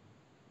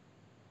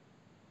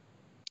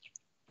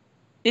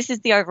 This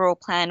is the overall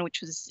plan, which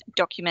was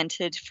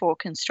documented for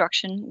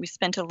construction. We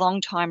spent a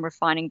long time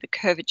refining the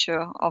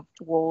curvature of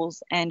the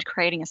walls and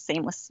creating a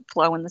seamless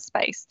flow in the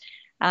space,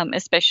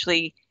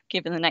 especially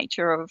given the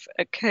nature of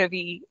a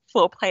curvy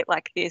floor plate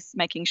like this,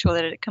 making sure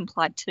that it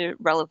complied to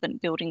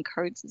relevant building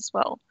codes as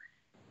well.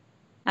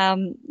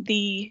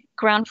 The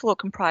ground floor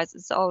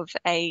comprises of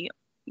a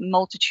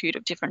multitude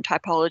of different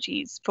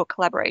typologies for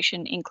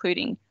collaboration,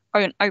 including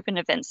an open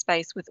event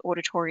space with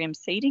auditorium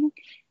seating,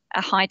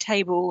 a high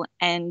table,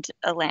 and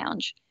a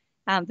lounge.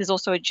 There's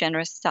also a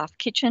generous staff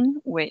kitchen,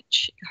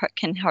 which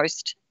can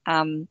host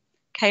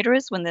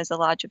caterers when there's a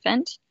large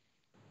event,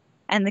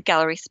 and the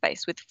gallery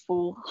space with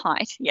full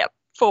height,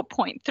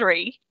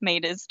 4.3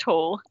 meters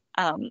tall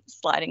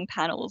sliding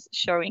panels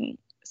showing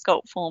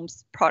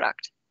Sculptform's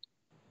product.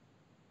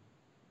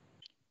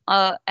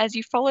 As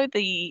you follow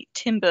the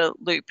timber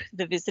loop,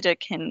 the visitor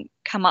can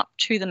come up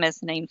to the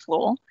mezzanine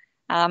floor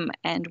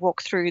and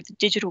walk through the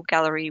digital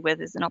gallery where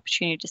there's an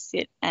opportunity to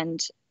sit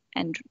and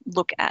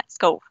look at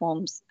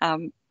Sculptform's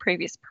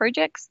previous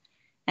projects,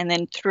 and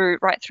then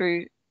right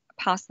through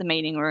past the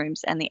meeting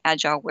rooms and the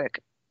agile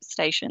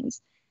workstations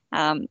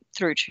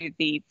through to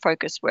the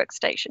focused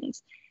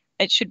workstations.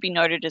 It should be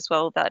noted as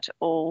well that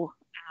all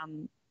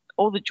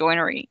the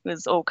joinery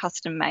was all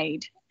custom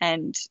made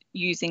and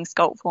using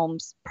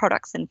Sculptform's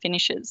products and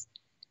finishes.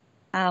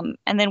 And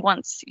then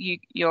once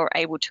you're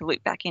able to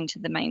loop back into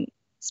the main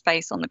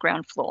space on the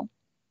ground floor.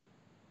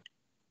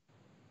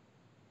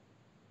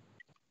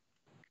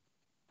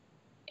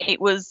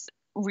 It was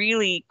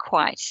really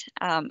quite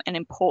an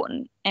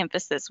important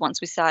emphasis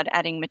once we started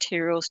adding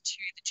materials to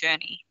the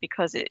journey,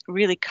 because it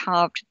really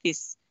carved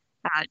this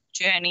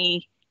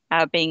journey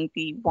being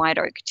the white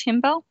oak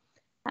timber,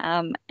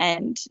 and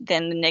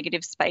then the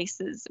negative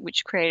spaces,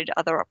 which created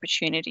other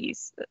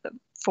opportunities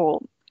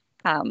for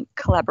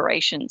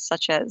collaboration,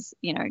 such as,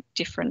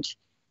 different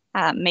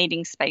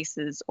meeting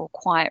spaces or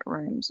quiet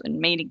rooms and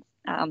meeting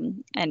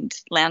and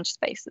lounge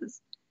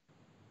spaces.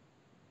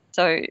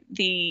 So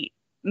the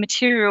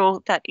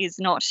material that is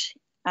not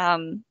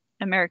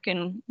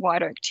American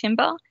white oak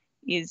timber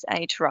is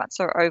a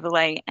terrazzo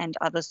overlay and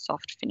other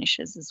soft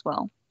finishes as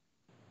well.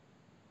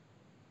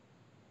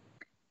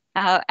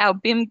 Our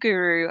BIM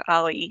guru,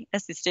 Ali,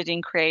 assisted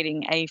in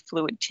creating a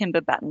fluid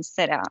timber batten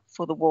set out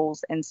for the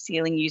walls and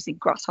ceiling using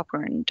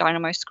Grasshopper and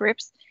Dynamo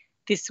scripts.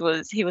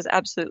 He was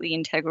absolutely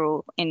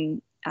integral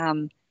in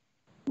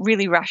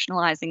really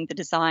rationalizing the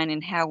design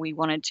and how we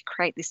wanted to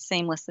create this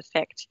seamless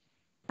effect.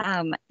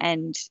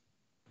 And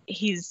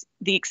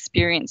the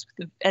experience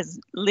with as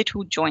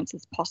little joints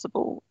as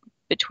possible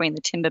between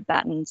the timber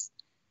battens.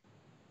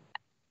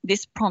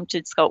 This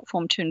prompted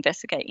Sculptform to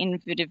investigate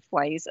innovative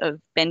ways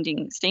of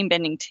steam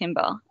bending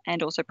timber,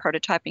 and also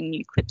prototyping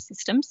new clip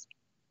systems.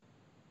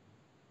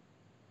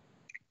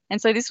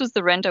 And so this was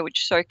the render, which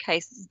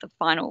showcases the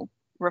final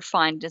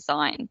refined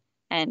design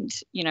and,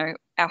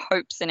 our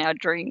hopes and our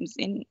dreams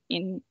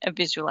in a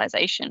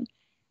visualization.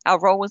 Our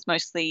role was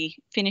mostly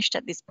finished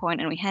at this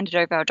point, and we handed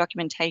over our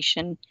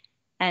documentation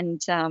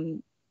and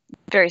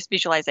various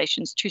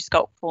visualizations to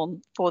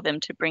Sculptform for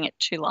them to bring it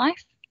to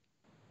life.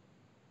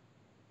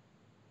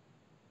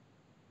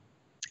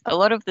 A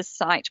lot of the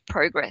site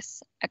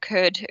progress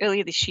occurred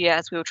earlier this year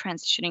as we were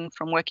transitioning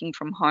from working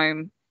from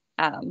home,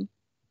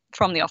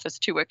 from the office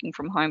to working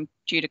from home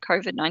due to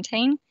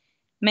COVID-19.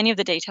 Many of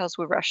the details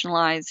were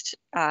rationalized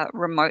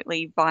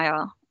remotely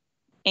via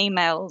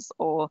emails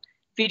or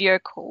video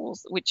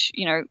calls, which,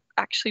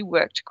 actually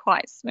worked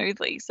quite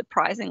smoothly,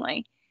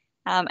 surprisingly.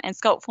 And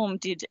Sculptform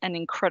did an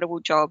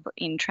incredible job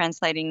in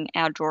translating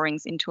our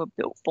drawings into a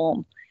built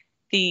form.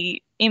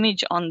 The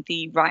image on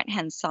the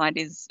right-hand side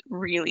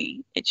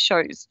it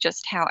shows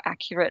just how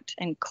accurate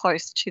and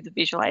close to the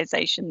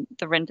visualization,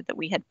 the render that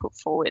we had put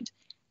forward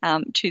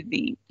to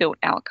the built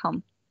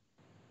outcome.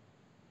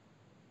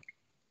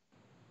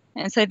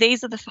 And so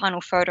these are the final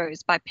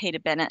photos by Peter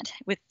Bennett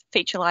with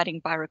feature lighting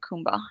by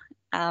Racumba.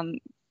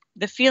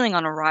 The feeling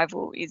on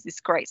arrival is this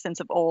great sense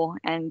of awe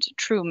and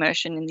true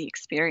immersion in the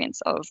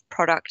experience of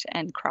product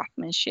and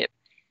craftsmanship.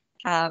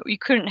 You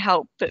couldn't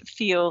help but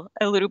feel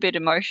a little bit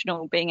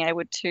emotional being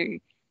able to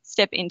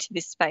step into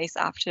this space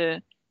after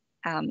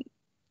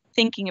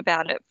thinking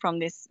about it from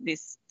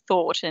this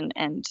thought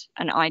and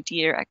an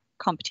idea at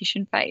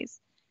competition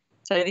phase.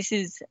 So this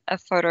is a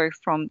photo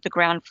from the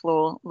ground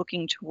floor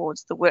looking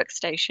towards the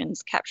workstations,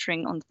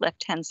 capturing on the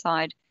left-hand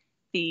side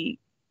the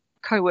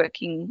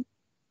co-working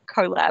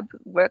collab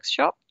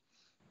workshop.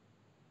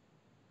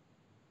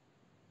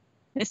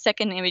 The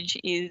second image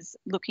is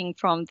looking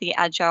from the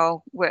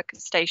agile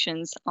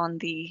workstations on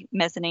the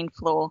mezzanine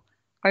floor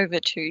over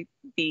to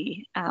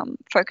the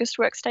focused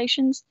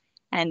workstations,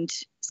 and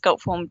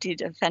Sculptform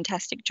did a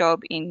fantastic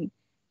job in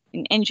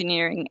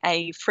engineering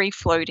a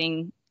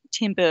free-floating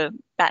timber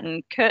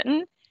batten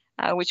curtain,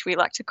 which we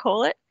like to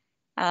call it,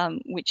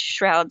 which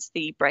shrouds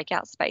the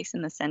breakout space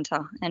in the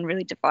center and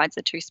really divides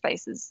the two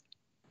spaces.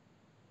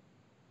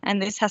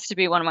 And this has to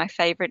be one of my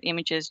favorite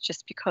images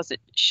just because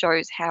it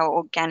shows how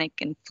organic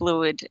and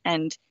fluid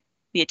and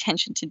the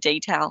attention to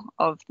detail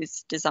of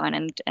this design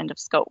and of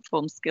sculpt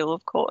form skill,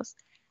 of course.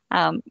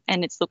 And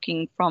it's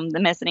looking from the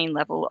mezzanine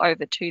level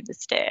over to the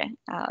stair,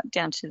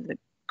 down to the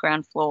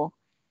ground floor.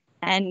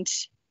 And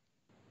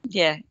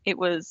yeah, it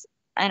was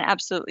an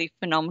absolutely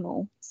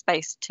phenomenal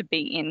space to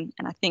be in.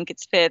 And I think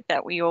it's fair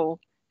that we all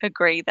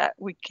agree that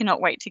we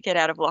cannot wait to get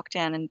out of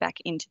lockdown and back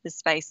into the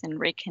space and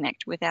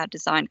reconnect with our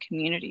design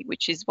community,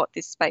 which is what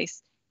this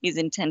space is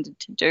intended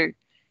to do.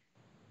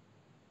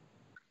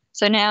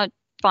 So now,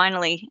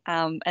 finally,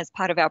 as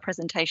part of our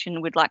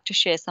presentation, we'd like to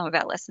share some of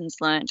our lessons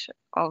learned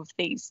of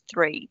these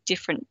 3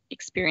 different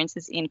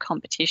experiences in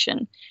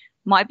competition.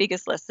 My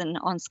biggest lesson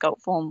on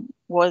sculpt form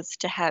was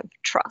to have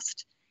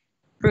trust.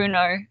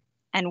 Bruno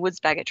and Woods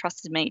Bagot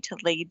trusted me to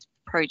lead the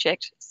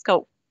project.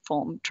 Sculpt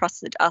form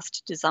trusted us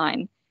to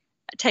design,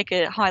 take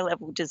a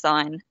high-level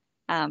design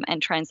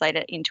and translate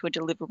it into a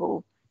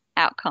deliverable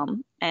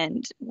outcome.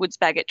 And Woods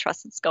Bagot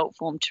trusted sculpt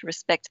form to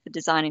respect the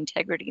design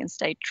integrity and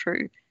stay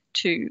true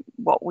to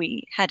what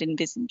we had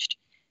envisaged,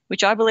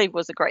 which I believe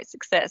was a great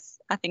success.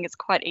 I think it's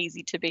quite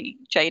easy to be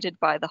jaded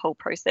by the whole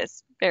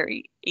process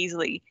very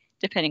easily,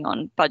 depending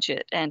on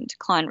budget and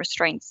client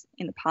restraints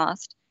in the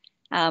past.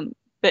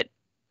 But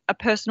a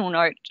personal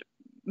note,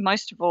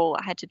 most of all,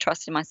 I had to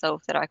trust in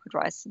myself that I could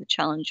rise to the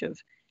challenge of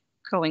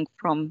going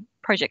from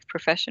project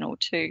professional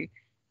to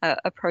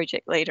a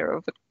project leader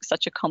of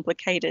such a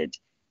complicated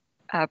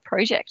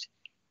project.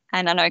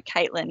 And I know,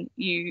 Caitlin,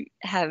 you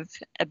have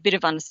a bit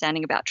of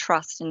understanding about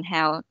trust and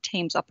how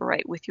teams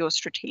operate with your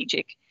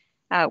strategic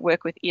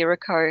work with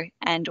Irico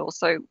and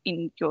also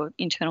in your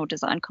internal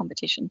design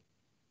competition.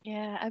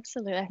 Yeah,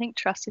 absolutely. I think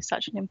trust is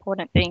such an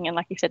important thing. And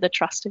like you said, the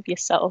trust of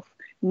yourself,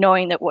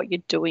 knowing that what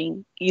you're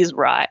doing is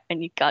right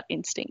and your gut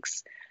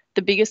instincts.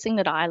 The biggest thing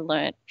that I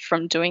learned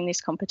from doing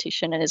this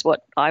competition, and is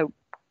what I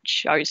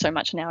show so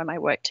much now in my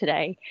work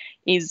today,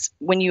 is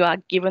when you are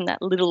given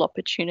that little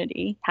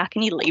opportunity, how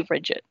can you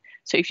leverage it?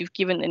 So if you've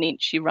given an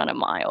inch, you run a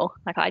mile.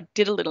 Like, I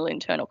did a little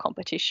internal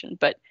competition,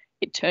 but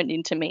it turned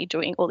into me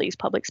doing all these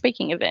public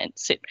speaking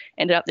events. It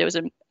ended up, there was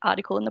an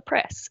article in the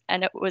press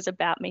and it was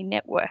about me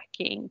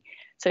networking.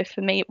 So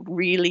for me, it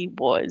really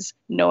was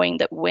knowing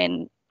that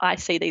when I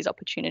see these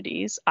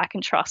opportunities, I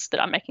can trust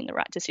that I'm making the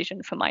right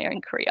decision for my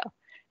own career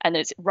and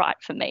that it's right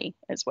for me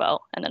as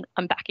well. And then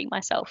I'm backing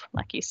myself,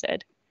 like you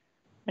said.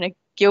 And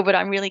Gilbert,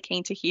 I'm really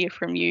keen to hear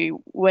from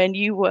you when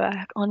you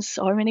work on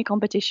so many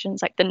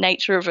competitions, like the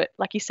nature of it,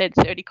 like you said,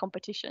 30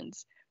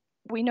 competitions.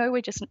 We know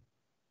we're just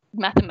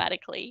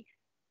mathematically,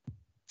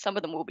 some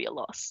of them will be a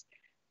loss.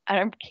 And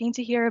I'm keen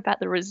to hear about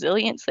the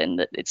resilience then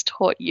that it's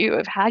taught you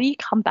of how do you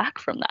come back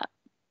from that?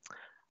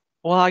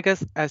 Well, I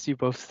guess as you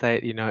both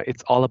said,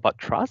 it's all about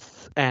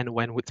trust. And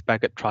when Woods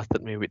Bagot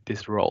trusted me with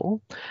this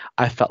role,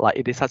 I felt like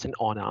it is such an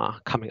honor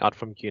coming out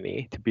from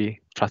uni to be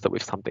trusted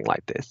with something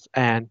like this.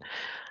 And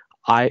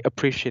I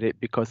appreciate it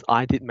because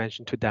I did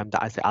mention to them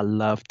that I say I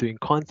love doing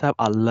concept,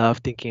 I love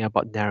thinking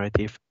about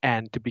narrative,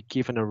 and to be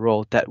given a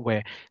role that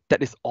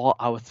is all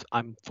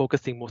I'm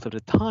focusing most of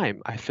the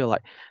time. I feel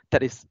like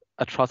that is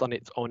a trust on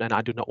its own, and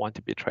I do not want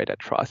to betray that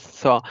trust.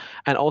 So,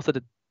 and also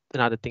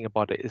another thing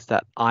about it is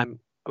that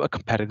I'm a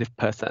competitive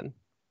person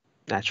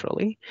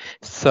naturally.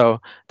 So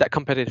that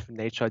competitive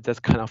nature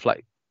just kind of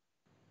like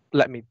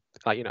let me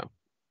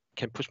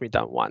can push me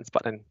down once,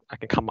 but then I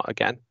can come out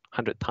again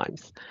 100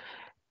 times.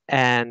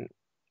 And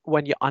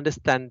when you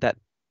understand that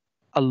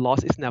a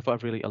loss is never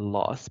really a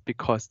loss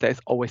because there's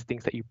always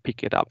things that you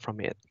pick it up from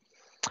it,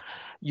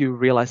 you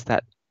realize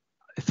that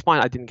it's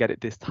fine, I didn't get it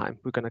this time.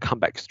 We're going to come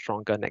back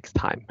stronger next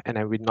time. And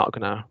then we're not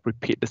going to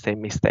repeat the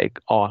same mistake,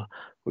 or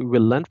we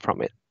will learn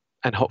from it.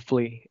 And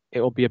hopefully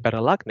it will be a better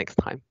luck next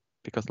time,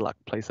 because luck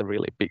plays a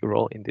really big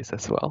role in this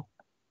as well.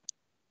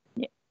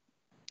 Yeah.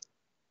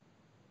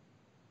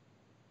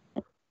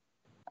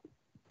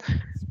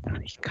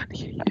 I can't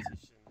hear you.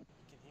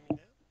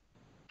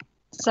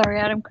 Sorry,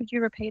 Adam, could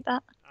you repeat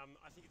that?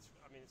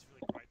 It's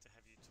really great to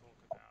have you talk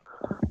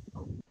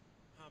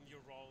about your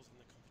roles in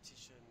the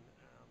competition,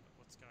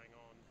 what's going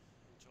on.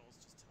 And Joel's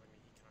just telling me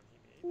he can't hear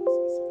me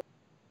either.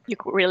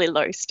 You're really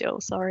low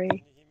still, sorry. Can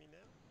you hear me now?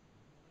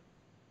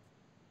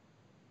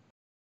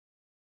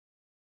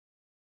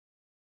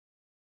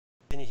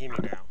 Can you hear me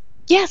now?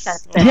 Yes.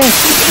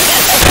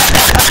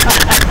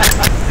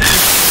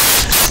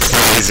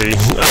 Easy. I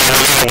don't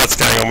know what's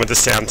going on with the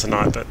sound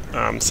tonight, but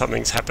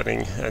something's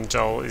happening, and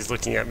Joel is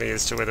looking at me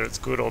as to whether it's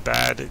good or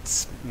bad.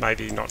 It's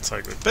maybe not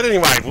so good, but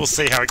anyway, we'll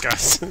see how it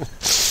goes.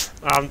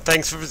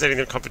 Thanks for presenting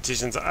the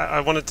competitions.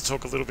 I wanted to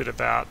talk a little bit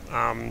about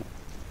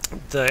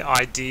the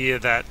idea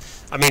that,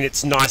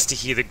 it's nice to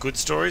hear the good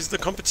stories of the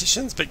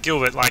competitions, but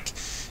Gilbert,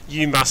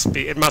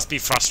 it must be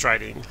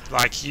frustrating.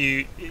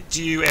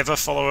 Do you ever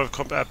follow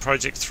a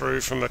project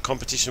through from a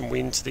competition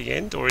win to the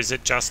end, or is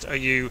it just, are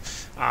you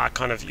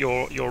kind of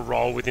your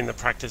role within the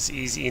practice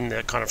is in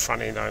the kind of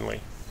front end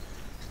only?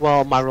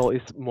 Well, my role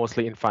is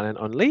mostly in front end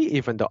only,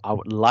 even though I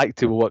would like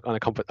to work on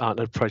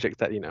a project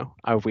that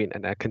I win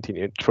and I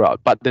continue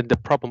throughout. But then the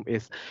problem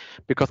is,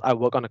 because I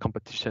work on a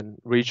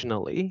competition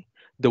regionally,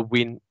 the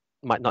win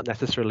might not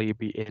necessarily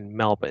be in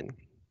Melbourne.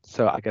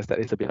 So I guess that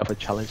is a bit of a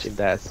challenge in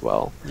there as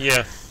well.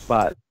 Yeah.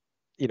 But,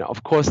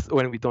 of course,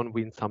 when we don't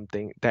win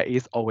something, there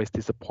is always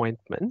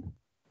disappointment.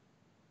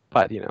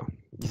 But, you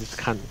just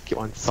can't keep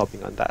on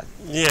sobbing on that.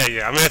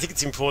 Yeah. I mean, I think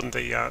it's important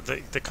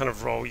the kind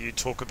of role you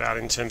talk about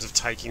in terms of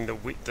taking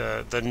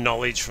the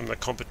knowledge from the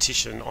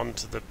competition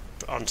onto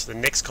the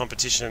next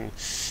competition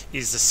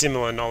is the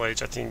similar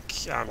knowledge I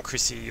think,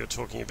 Chrissy, you're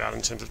talking about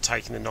in terms of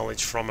taking the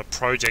knowledge from a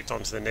project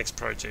onto the next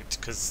project,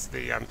 because I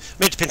mean,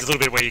 it depends a little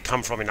bit where you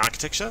come from in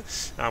architecture.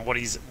 What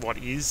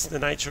is the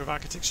nature of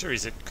architecture?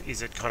 Is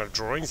it kind of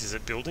drawings? Is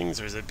it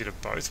buildings? Or is it a bit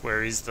of both?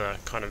 Where is the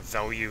kind of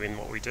value in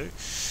what we do?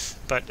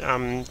 But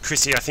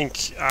Chrissy, I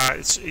think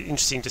it's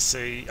interesting to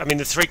see. I mean,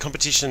 the three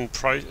competition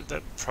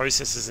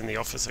processes in the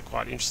office are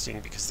quite interesting,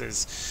 because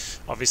there's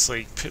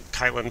obviously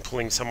Caitlin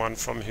pulling someone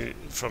from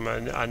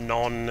a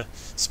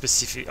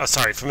non-specific,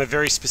 from a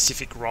very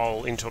specific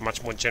role into a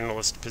much more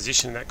generalist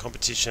position in that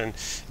competition.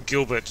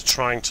 Gilbert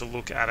trying to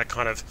look at a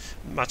kind of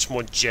much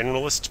more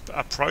generalist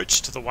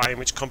approach to the way in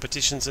which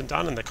competitions are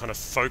done, and the kind of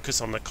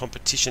focus on the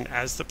competition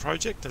as the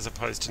project, as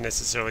opposed to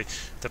necessarily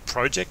the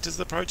project as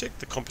the project,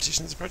 the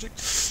competition as the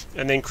project.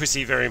 And then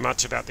Chrissy, very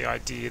much about the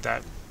idea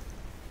that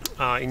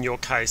in your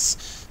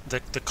case, the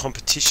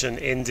competition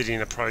ended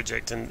in a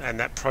project, and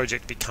that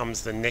project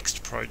becomes the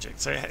next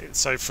project.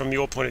 So from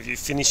your point of view,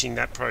 finishing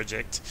that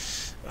project,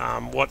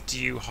 what do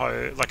you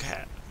hope?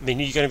 I mean,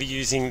 are you going to be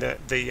using the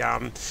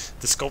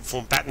sculpt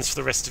form battens for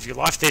the rest of your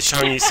life? They're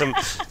showing you some.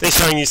 They're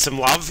showing you some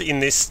love in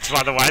this.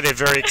 By the way, they're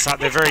very excited.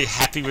 They're very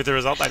happy with the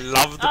result. They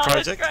love the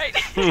project.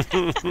 That's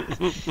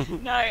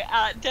great. No,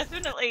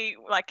 definitely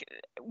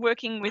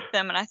working with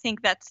them, and I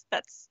think that's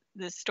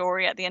the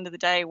story at the end of the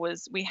day.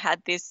 Was we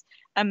had this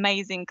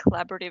amazing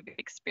collaborative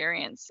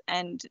experience,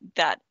 and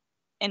that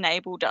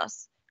enabled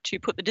us to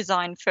put the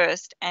design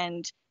first,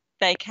 and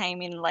they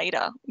came in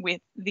later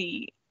with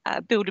the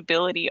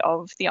buildability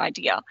of the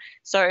idea.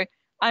 So,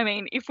 I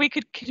mean, if we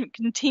could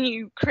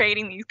continue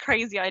creating these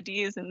crazy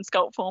ideas and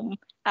sculpt form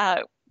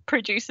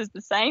produces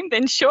the same,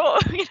 then sure,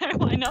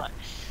 why not?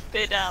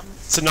 But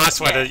it's a nice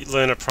way to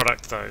learn a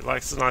product, though.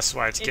 It's a nice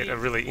way to get a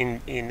really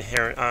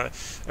a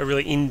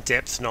really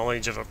in-depth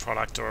knowledge of a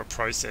product or a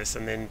process,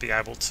 and then be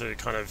able to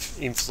kind of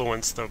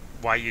influence the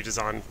way you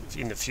design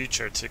in the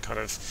future, to kind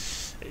of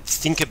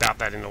think about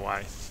that in a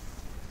way.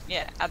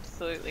 Yeah,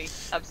 absolutely.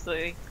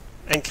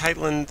 And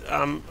Caitlin,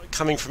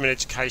 coming from an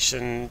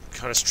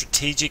kind of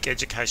strategic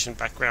education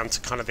background, to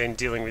kind of then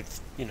dealing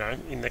with,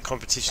 in the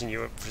competition you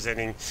were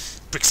presenting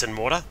bricks and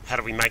mortar. How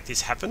do we make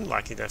this happen?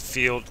 In a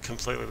field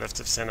completely left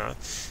of centre.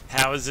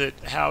 How is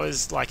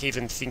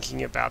even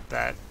thinking about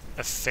that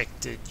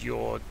affected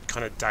your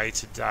kind of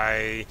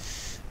day-to-day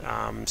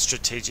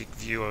strategic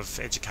view of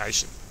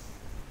education?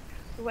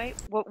 The way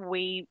what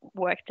we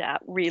worked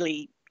out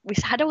really, we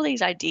had all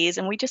these ideas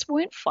and we just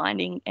weren't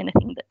finding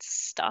anything that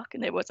stuck,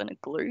 and there wasn't a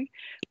glue.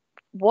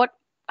 What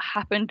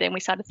happened then,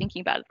 we started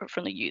thinking about it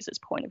from the user's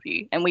point of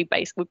view, and we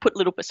put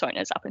little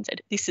personas up and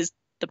said, this is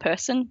the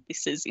person,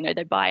 this is,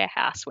 they buy a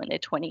house when they're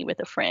 20 with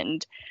a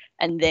friend,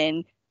 and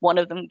then one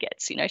of them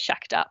gets,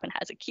 shacked up and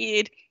has a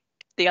kid.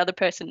 The other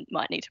person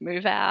might need to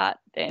move out,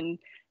 then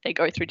they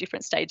go through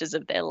different stages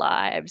of their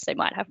lives, they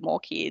might have more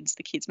kids,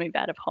 the kids move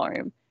out of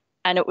home.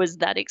 And it was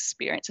that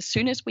experience. As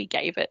soon as we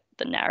gave it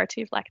the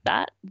narrative like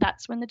that,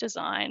 that's when the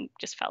design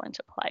just fell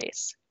into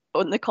place,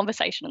 or the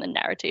conversation and the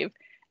narrative.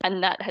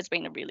 And that has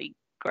been a really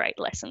great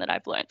lesson that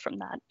I've learned from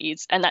that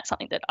and that's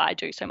something that I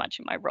do so much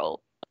in my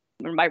role.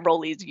 My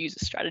role is user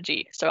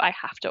strategy. So I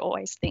have to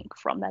always think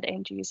from that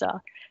end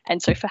user.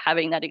 And so for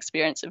having that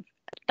experience of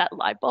that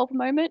light bulb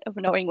moment of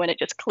knowing when it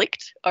just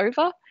clicked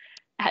over,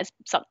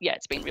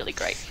 it's been really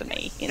great for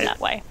me in that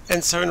way.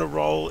 And so in a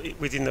role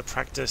within the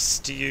practice,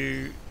 do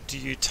you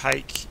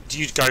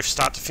go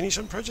start to finish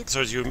on projects,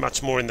 or are you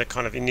much more in the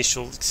kind of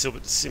initial,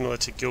 similar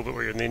to Gilbert,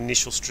 where you're in the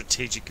initial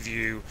strategic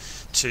view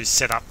to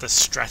set up the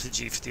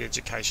strategy for the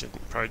education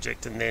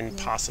project and then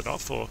pass it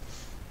off? Or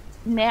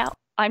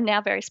I'm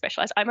now very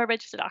specialised. I'm a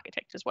registered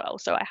architect as well,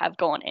 so I have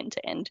gone end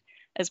to end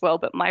as well,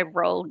 but my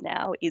role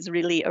now is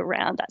really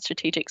around that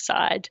strategic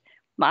side,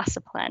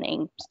 master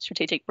planning,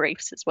 strategic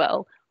briefs as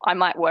well. I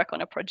might work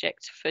on a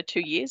project for 2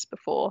 years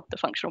before the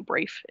functional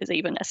brief is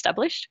even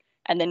established,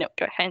 and then it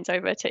hands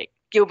over to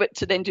Gilbert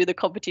to then do the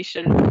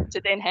competition,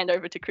 to then hand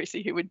over to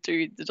Chrissy, who would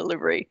do the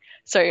delivery.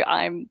 So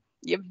I'm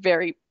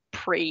very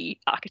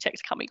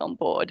pre-architect coming on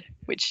board,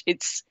 which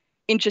it's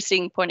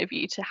interesting point of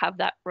view to have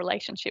that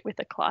relationship with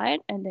the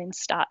client and then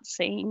start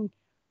seeing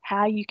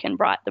how you can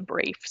write the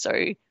brief. So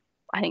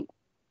I think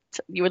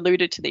you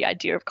alluded to the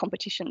idea of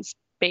competitions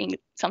being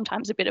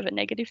sometimes a bit of a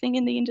negative thing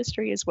in the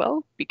industry as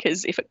well,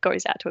 because if it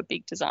goes out to a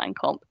big design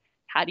comp,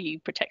 how do you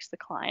protect the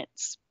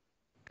client's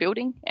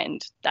building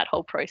and that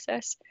whole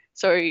process?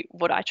 So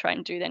what I try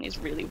and do then is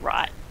really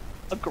write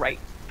a great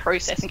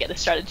process and get the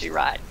strategy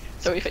right.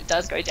 So if it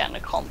does go down a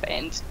comp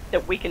end,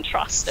 that we can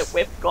trust that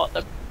we've got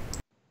the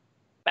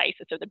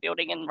basis of the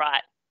building and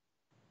right.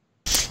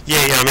 Yeah.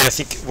 I mean, I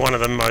think one of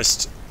the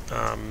most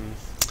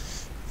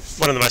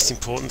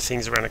important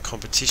things around a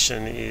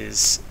competition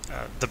is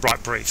the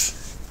right brief.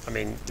 I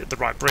mean, the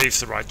right brief,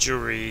 the right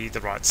jury,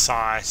 the right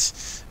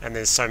site, and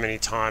there's so many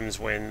times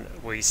when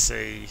we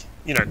see,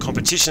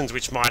 competitions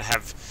which might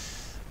have,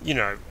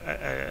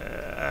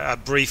 a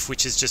brief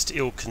which is just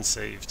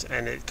ill-conceived,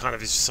 and it kind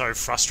of is so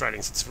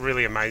frustrating. So it's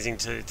really amazing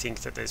to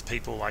think that there's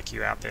people like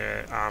you out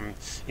there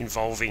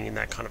involving in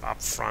that kind of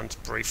upfront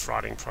brief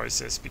writing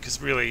process, because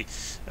really,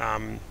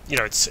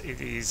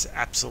 it is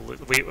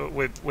absolutely,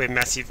 we're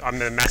massive.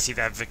 I'm a massive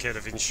advocate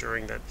of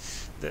ensuring that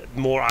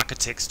more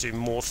architects do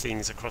more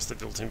things across the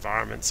built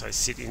environment. So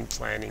sit in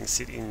planning,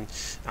 sit in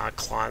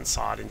client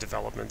side in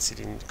development, sit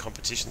in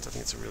competitions. I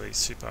think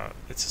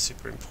it's a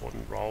super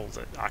important role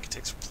that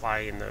architects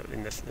play in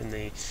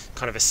the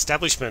kind of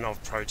establishment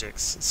of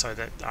projects, so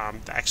that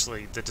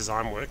actually the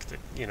design work that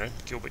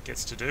Gilbert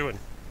gets to do and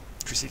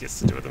Chrissy gets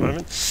to do at the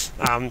moment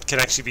can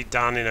actually be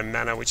done in a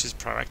manner which is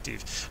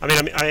proactive.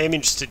 I am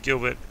interested,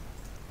 Gilbert.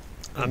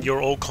 You're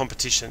all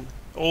competition.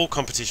 All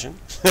competition.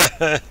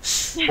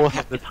 Most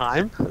of the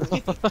time.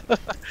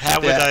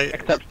 How would they?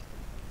 Except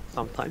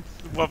sometimes.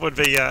 What would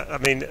be?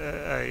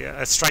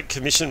 A straight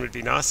commission would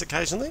be nice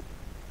occasionally.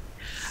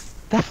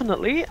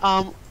 Definitely.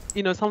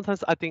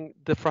 Sometimes I think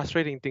the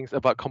frustrating things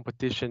about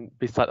competition,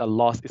 beside a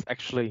loss, is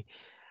actually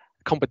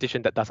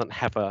competition that doesn't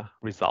have a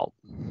result.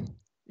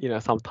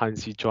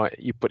 Sometimes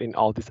you put in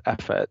all this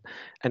effort,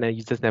 and then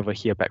you just never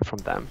hear back from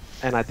them.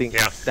 And I think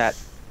that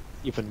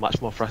even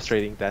much more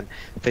frustrating than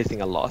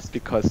facing a loss,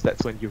 because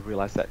that's when you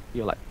realize that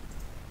you're like,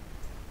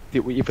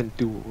 did we even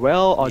do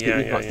well, or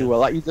did we not do well?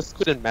 Like, you just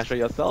couldn't measure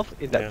yourself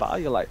in that bar.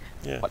 You're like,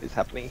 what is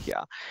happening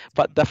here?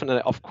 But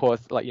definitely, of course,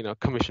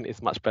 commission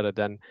is much better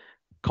than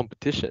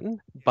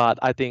competition. But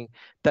I think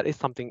that is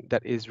something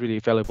that is really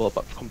valuable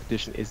about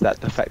competition, is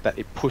that the fact that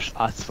it pushed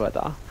us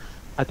further.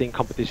 I think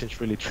competitions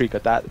really trigger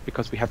that,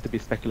 because we have to be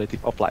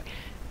speculative of like,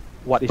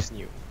 what is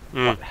new,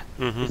 what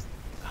has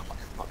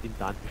not been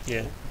done before.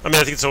 Yeah, I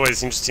think it's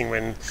always interesting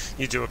when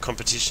you do a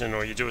competition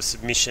or you do a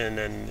submission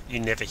and you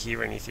never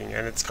hear anything,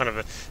 and it's kind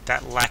of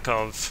that lack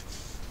of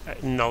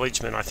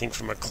acknowledgement, I think,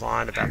 from a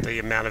client about the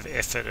amount of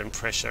effort and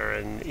pressure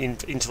and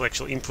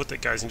intellectual input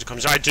that goes into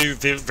competition. I do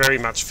very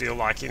much feel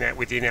like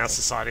within our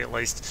society, at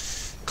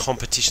least,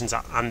 competitions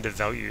are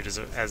undervalued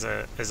as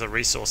a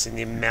resource in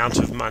the amount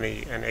of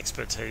money and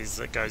expertise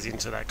that goes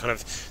into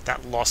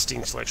that lost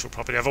intellectual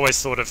property. I've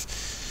always thought of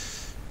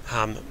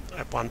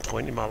at one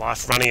point in my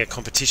life running a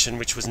competition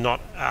which was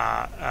not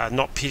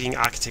pitting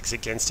architects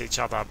against each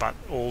other, but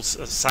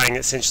also saying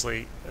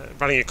essentially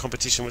running a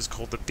competition was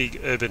called the Big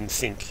Urban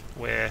Think,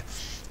 where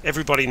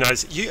everybody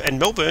knows you, and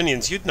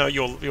Melburnians, you'd know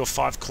your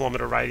 5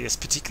 kilometre radius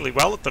particularly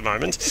well at the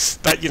moment,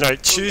 but you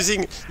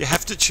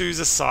have to choose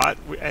a site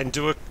and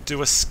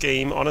do a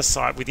scheme on a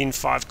site within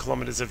 5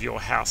 kilometres of your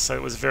house. So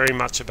it was very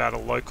much about a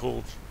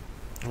local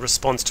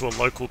response to a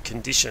local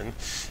condition,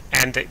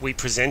 and that we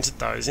presented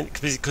those,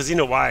 because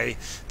in a way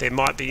there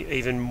might be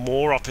even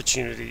more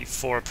opportunity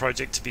for a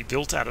project to be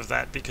built out of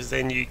that, because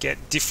then you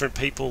get different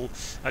people,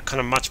 a kind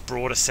of much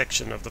broader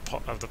section of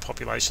the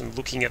population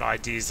looking at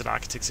ideas that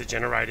architects are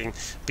generating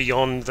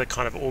beyond the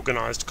kind of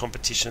organised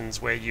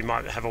competitions where you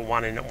might have a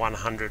 1 in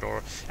 100,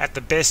 or at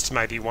the best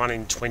maybe 1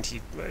 in 20,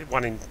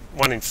 1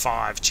 in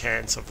 5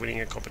 chance of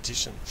winning a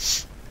competition.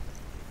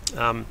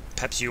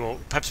 Perhaps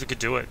we could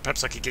do it.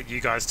 Perhaps I could get you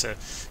guys to,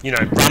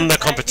 run the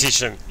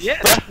competition.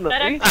 Yeah, definitely.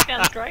 That actually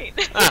sounds great.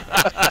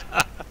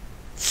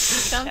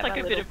 Sounds like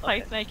a bit of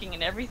placemaking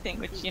and everything,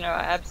 which I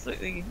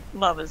absolutely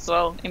love as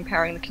well.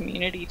 Empowering the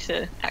community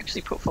to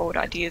actually put forward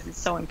ideas is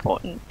so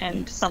important,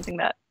 and something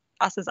that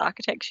us as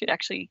architects should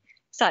actually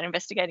start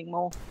investigating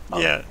more.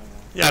 Yeah,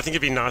 I think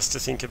it'd be nice to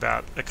think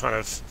about a kind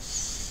of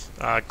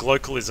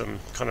glocalism,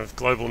 kind of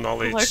global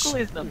knowledge,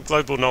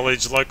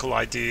 local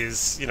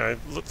ideas.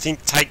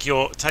 Take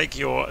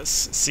your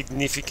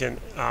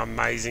significant,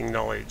 amazing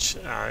knowledge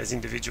as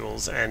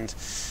individuals and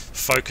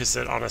focus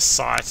it on a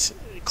site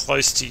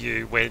close to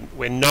you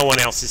where no one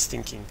else is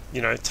thinking.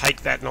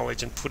 Take that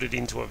knowledge and put it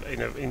into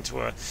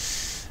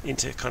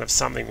kind of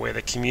something where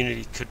the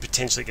community could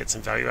potentially get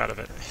some value out of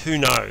it. Who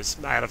knows?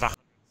 Out of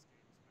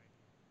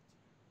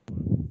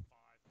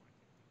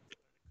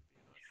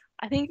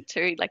I think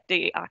too, like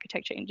the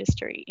architecture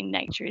industry in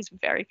nature is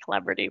very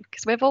collaborative,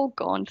 because we've all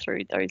gone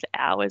through those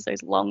hours,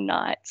 those long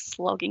nights,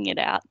 slogging it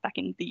out back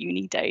in the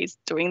uni days,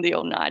 doing the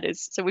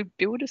all-nighters. So we've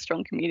built a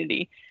strong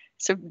community.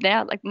 So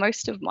now, like,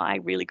 most of my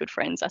really good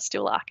friends are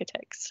still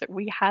architects. So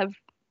we have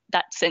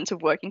that sense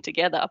of working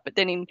together, but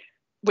then in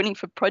winning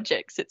for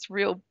projects, it's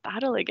real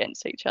battle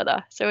against each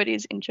other. So it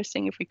is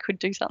interesting if we could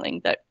do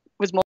something that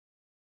was more.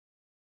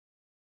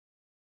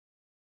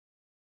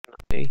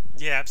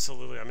 Yeah,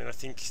 absolutely. I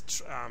think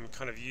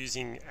kind of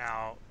using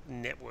our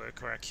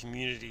network or our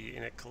community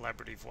in a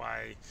collaborative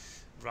way,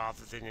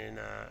 rather than in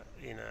a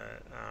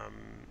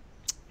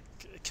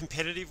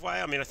competitive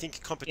way. I mean, I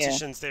think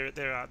competitions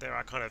there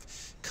are kind of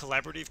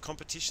collaborative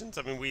competitions.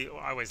 I mean,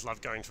 I always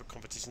love going to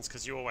competitions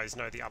because you always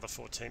know the other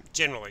four teams.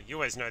 Generally, you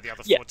always know the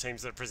other four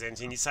teams that are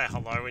presenting. You say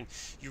hello, and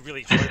you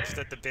really hope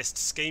that the best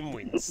scheme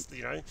wins.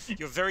 You know,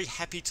 you're very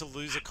happy to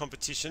lose a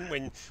competition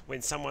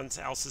when someone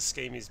else's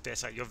scheme is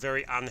better. You're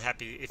very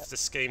unhappy if the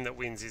scheme that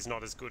wins is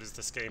not as good as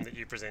the scheme that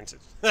you presented.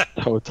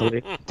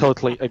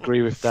 Totally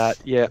agree with that.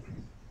 Yeah.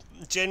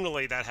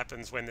 Generally, that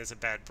happens when there's a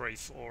bad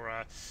brief or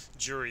a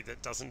jury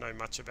that doesn't know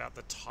much about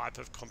the type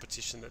of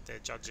competition that they're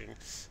judging,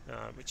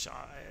 which,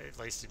 at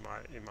least in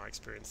my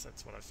experience,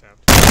 that's what I found.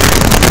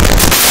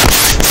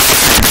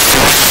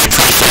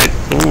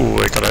 Ooh,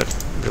 we got a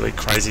really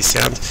crazy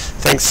sound.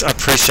 Thanks, I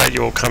appreciate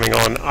you all coming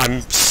on.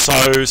 I'm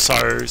so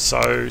sorry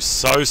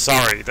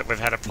that we've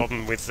had a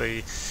problem with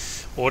the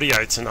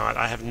audio tonight.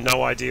 I have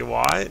no idea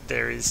why.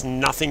 There is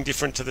nothing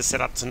different to the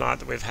setup tonight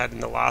that we've had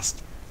in the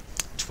last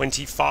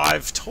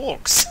 25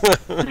 talks.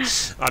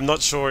 I'm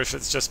not sure if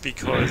it's just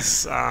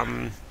because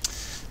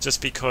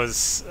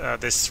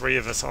there's three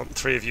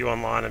of you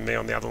online and me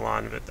on the other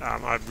line, but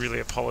I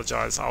really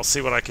apologise. I'll see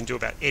what I can do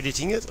about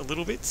editing it a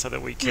little bit so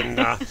that we can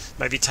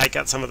maybe take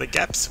out some of the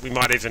gaps. I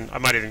might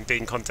even be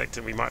in contact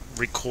and we might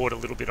record a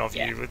little bit of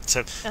you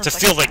to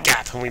fill the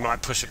gap, and we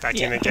might push it back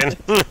in again.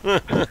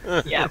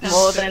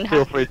 More than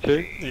feel free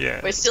to.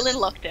 Yeah, we're still in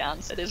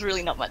lockdown, so there's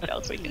really not much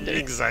else we can do.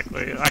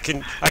 Exactly. I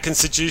can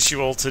seduce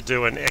you all to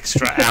do an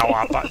extra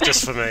hour, but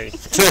just for me.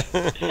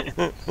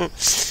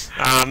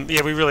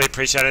 We really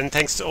appreciate it, and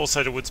thanks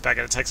also to Woods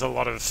Bagot. It takes a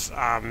lot of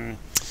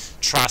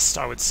trust,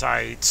 I would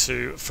say,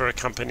 for a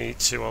company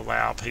to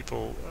allow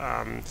people,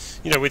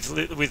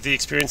 with the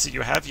experience that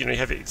you have. You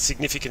have a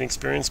significant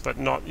experience, but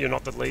you're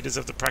not the leaders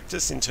of the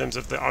practice in terms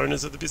of the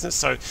owners of the business.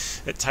 So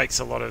it takes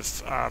a lot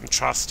of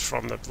trust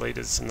from the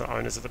leaders and the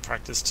owners of the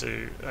practice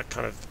to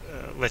kind of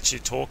let you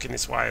talk in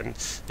this way and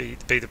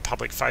be the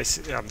public face,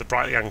 the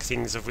bright young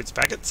things of Woods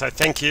Bagot. So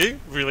thank you,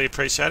 really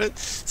appreciate it.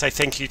 Say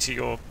thank you to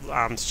your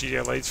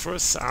studio leads for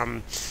us.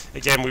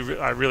 Again,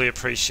 I really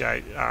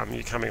appreciate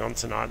you coming on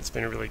tonight. It's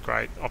been a really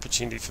great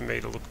opportunity for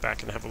me to look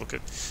back and have a look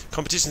at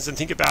competitions and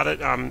think about it.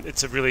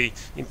 It's a really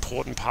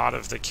important part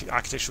of the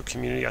architectural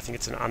community. I think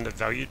it's an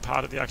undervalued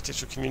part of the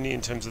architectural community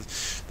in terms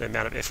of the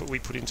amount of effort we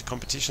put into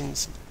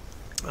competitions.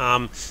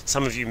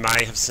 Some of you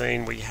may have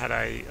seen we had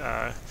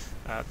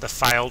the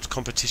failed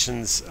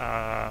competitions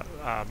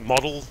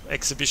model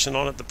exhibition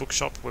on at the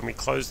Bookshop. When we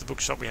closed the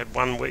Bookshop, we had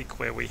 1 week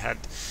where we had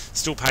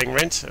still paying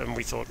rent, and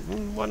we thought,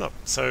 why not?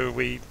 So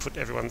we put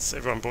everyone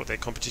brought their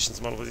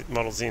competitions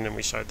models in, and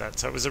we showed that.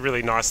 So it was a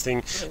really nice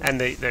thing, and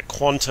the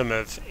quantum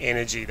of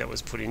energy that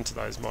was put into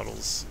those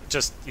models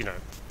just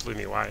blew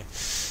me away.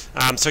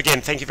 So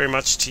again, thank you very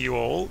much to you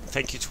all.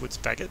 Thank you to Woods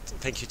Bagot.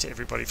 Thank you to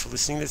everybody for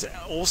listening. There's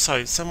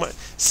also someone,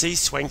 C.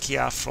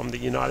 Swankia from the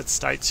United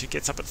States, who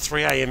gets up at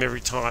 3 a.m.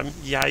 every time.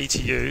 Yay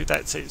to you.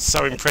 That's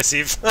so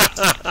impressive.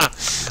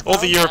 All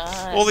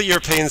the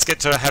Europeans get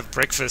to have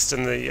breakfast,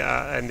 and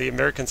the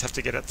Americans have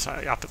to get up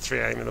at 3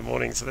 a.m. in the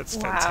morning. So that's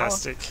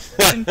fantastic.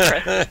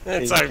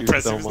 It's so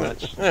impressive,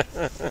 isn't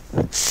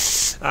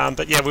it?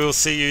 But yeah, we will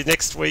see you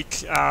next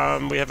week.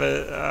 We have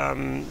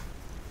a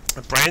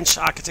branch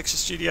architecture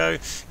studio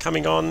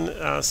coming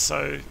on,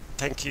 so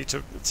thank you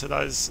to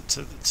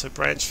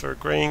Branch for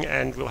agreeing,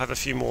 and we'll have a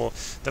few more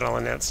that I'll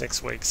announce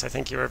next week. So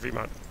thank you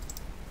everyone.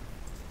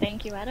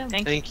 Thank you, Adam.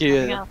 Thank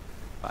you.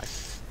 Bye.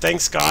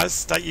 Thanks,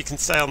 guys. You can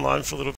stay online for a little